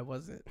phase where I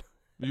wasn't.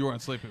 You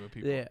weren't sleeping with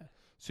people. Yeah.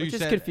 So which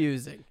is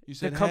confusing. You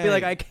said, hey. Be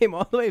like, I came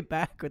all the way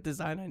back with this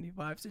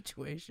I-95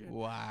 situation.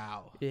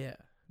 Wow. Yeah.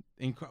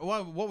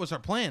 What was our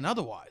plan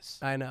otherwise?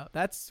 I know.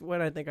 That's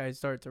when I think I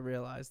started to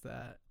realize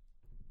that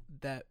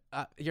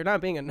you're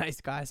not being a nice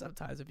guy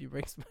sometimes if you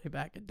bring somebody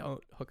back and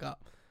don't hook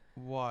up.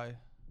 Why?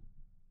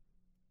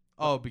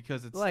 Oh,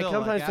 because it's like still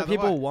sometimes like,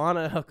 people want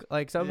to hook.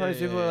 Like sometimes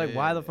people are like,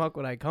 "Why the fuck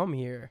would I come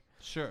here?"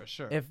 Sure.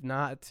 If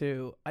not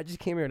to, I just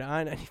came here to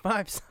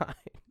I-95 sign.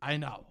 I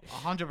know,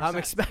 100%. I'm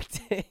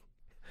expecting.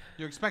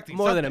 You're expecting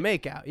more something. than a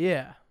makeout,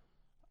 yeah.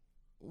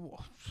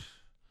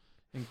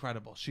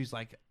 Incredible. She's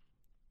like,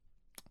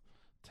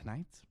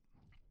 tonight,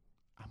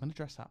 I'm gonna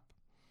dress up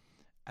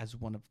as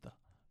one of the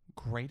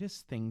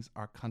greatest things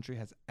our country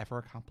has ever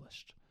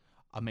accomplished,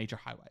 a major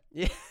highway.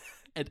 Yeah.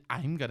 And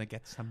I'm gonna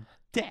get some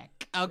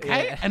dick,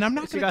 okay? Yeah. And I'm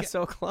not. She got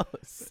so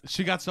close.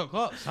 She got so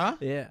close, huh?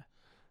 Yeah.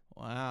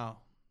 Wow.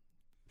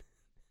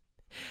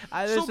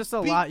 There's just a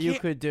lot you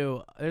could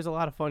do. There's a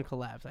lot of fun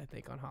collabs, I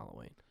think, on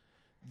Halloween.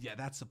 Yeah,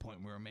 that's the point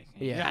we were making.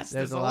 Yeah, yes,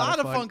 there's a lot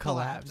of fun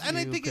collabs. And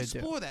I think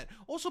explore that.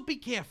 Also, be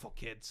careful,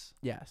 kids.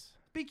 Yes.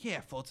 Be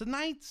careful. It's a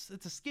night.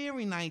 It's a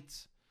scary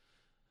night.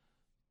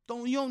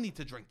 You don't need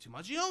to drink too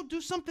much.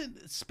 Do something.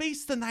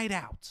 Space the night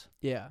out.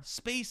 Yeah.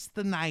 Space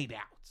the night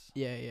out.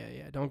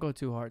 Yeah. Don't go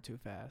too hard too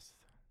fast.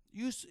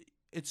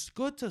 It's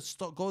good to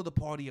go to the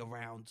party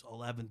around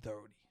 11:30.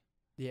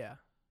 Yeah.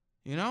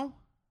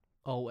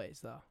 Always,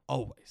 though.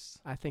 Always.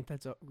 I think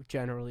that's,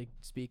 generally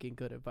speaking,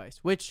 good advice.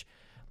 Which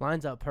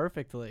lines up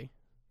perfectly.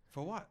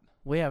 For what?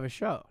 We have a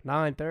show,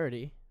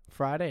 9:30,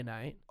 Friday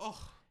night.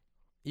 Oh.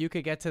 You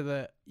could get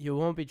to you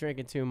won't be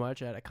drinking too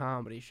much at a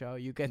comedy show.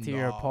 You get to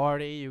your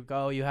party, you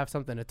go, you have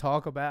something to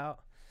talk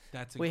about.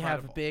 That's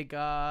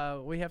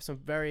incredible. We have some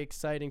very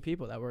exciting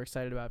people that we're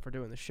excited about for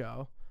doing the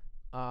show.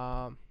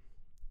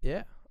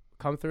 Yeah.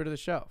 Come through to the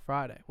show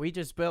Friday. We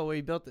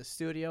built the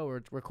studio.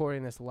 We're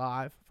recording this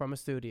live from a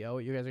studio.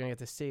 You guys are going to get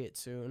to see it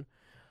soon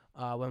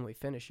when we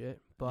finish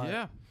it. But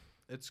yeah.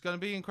 It's going to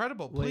be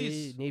incredible.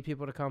 Please. We need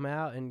people to come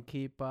out and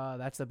keep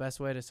that's the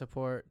best way to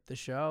support the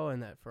show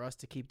and that for us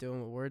to keep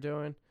doing what we're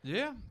doing.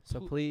 Yeah.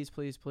 So please.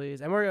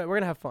 And we're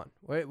going to have fun.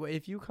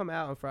 If you come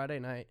out on Friday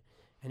night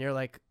and you're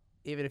like,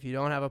 even if you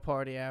don't have a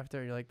party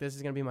after, you're like, this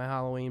is going to be my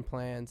Halloween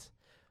plans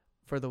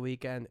for the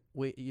weekend.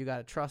 You got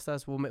to trust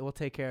us. We'll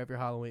take care of your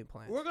Halloween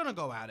plans. We're going to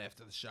go out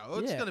after the show.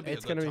 It's going to be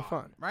be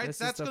fun. Right?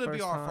 That's going to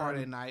be our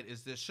Friday night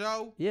is this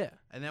show. Yeah.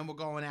 And then we're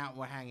going out and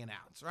we're hanging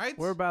out, right?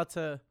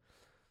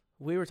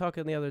 We were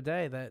talking the other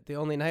day that the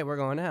only night we're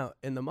going out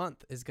in the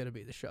month is going to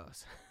be the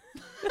shows.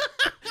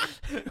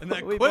 And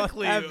that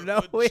quickly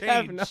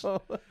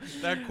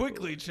that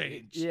quickly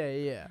changed.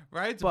 Yeah.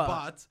 Right?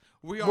 But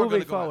we are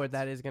moving forward,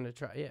 that is going to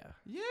try. Yeah.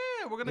 Yeah,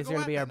 we're going to go out. It's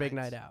going to be our big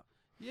night out.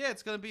 Yeah,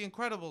 it's going to be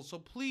incredible. So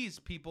please,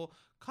 people,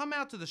 come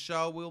out to the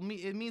show.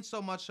 It means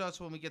so much to us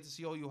when we get to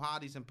see all you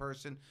hotties in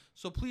person.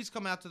 So please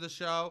come out to the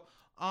show.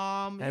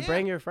 And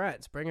bring your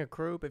friends. Bring a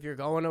group. If you're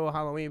going to a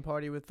Halloween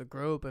party with the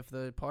group, if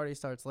the party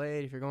starts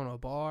late, if you're going to a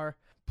bar,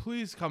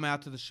 please come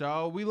out to the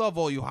show. We love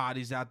all you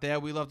hotties out there.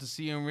 We love to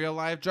see you in real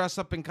life. Dress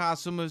up in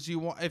costume if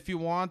you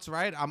want,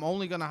 right? I'm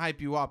only going to hype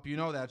you up. You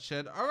know that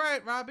shit. All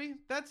right, Robbie.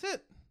 That's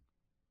it.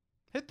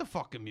 Hit the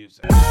fucking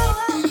music.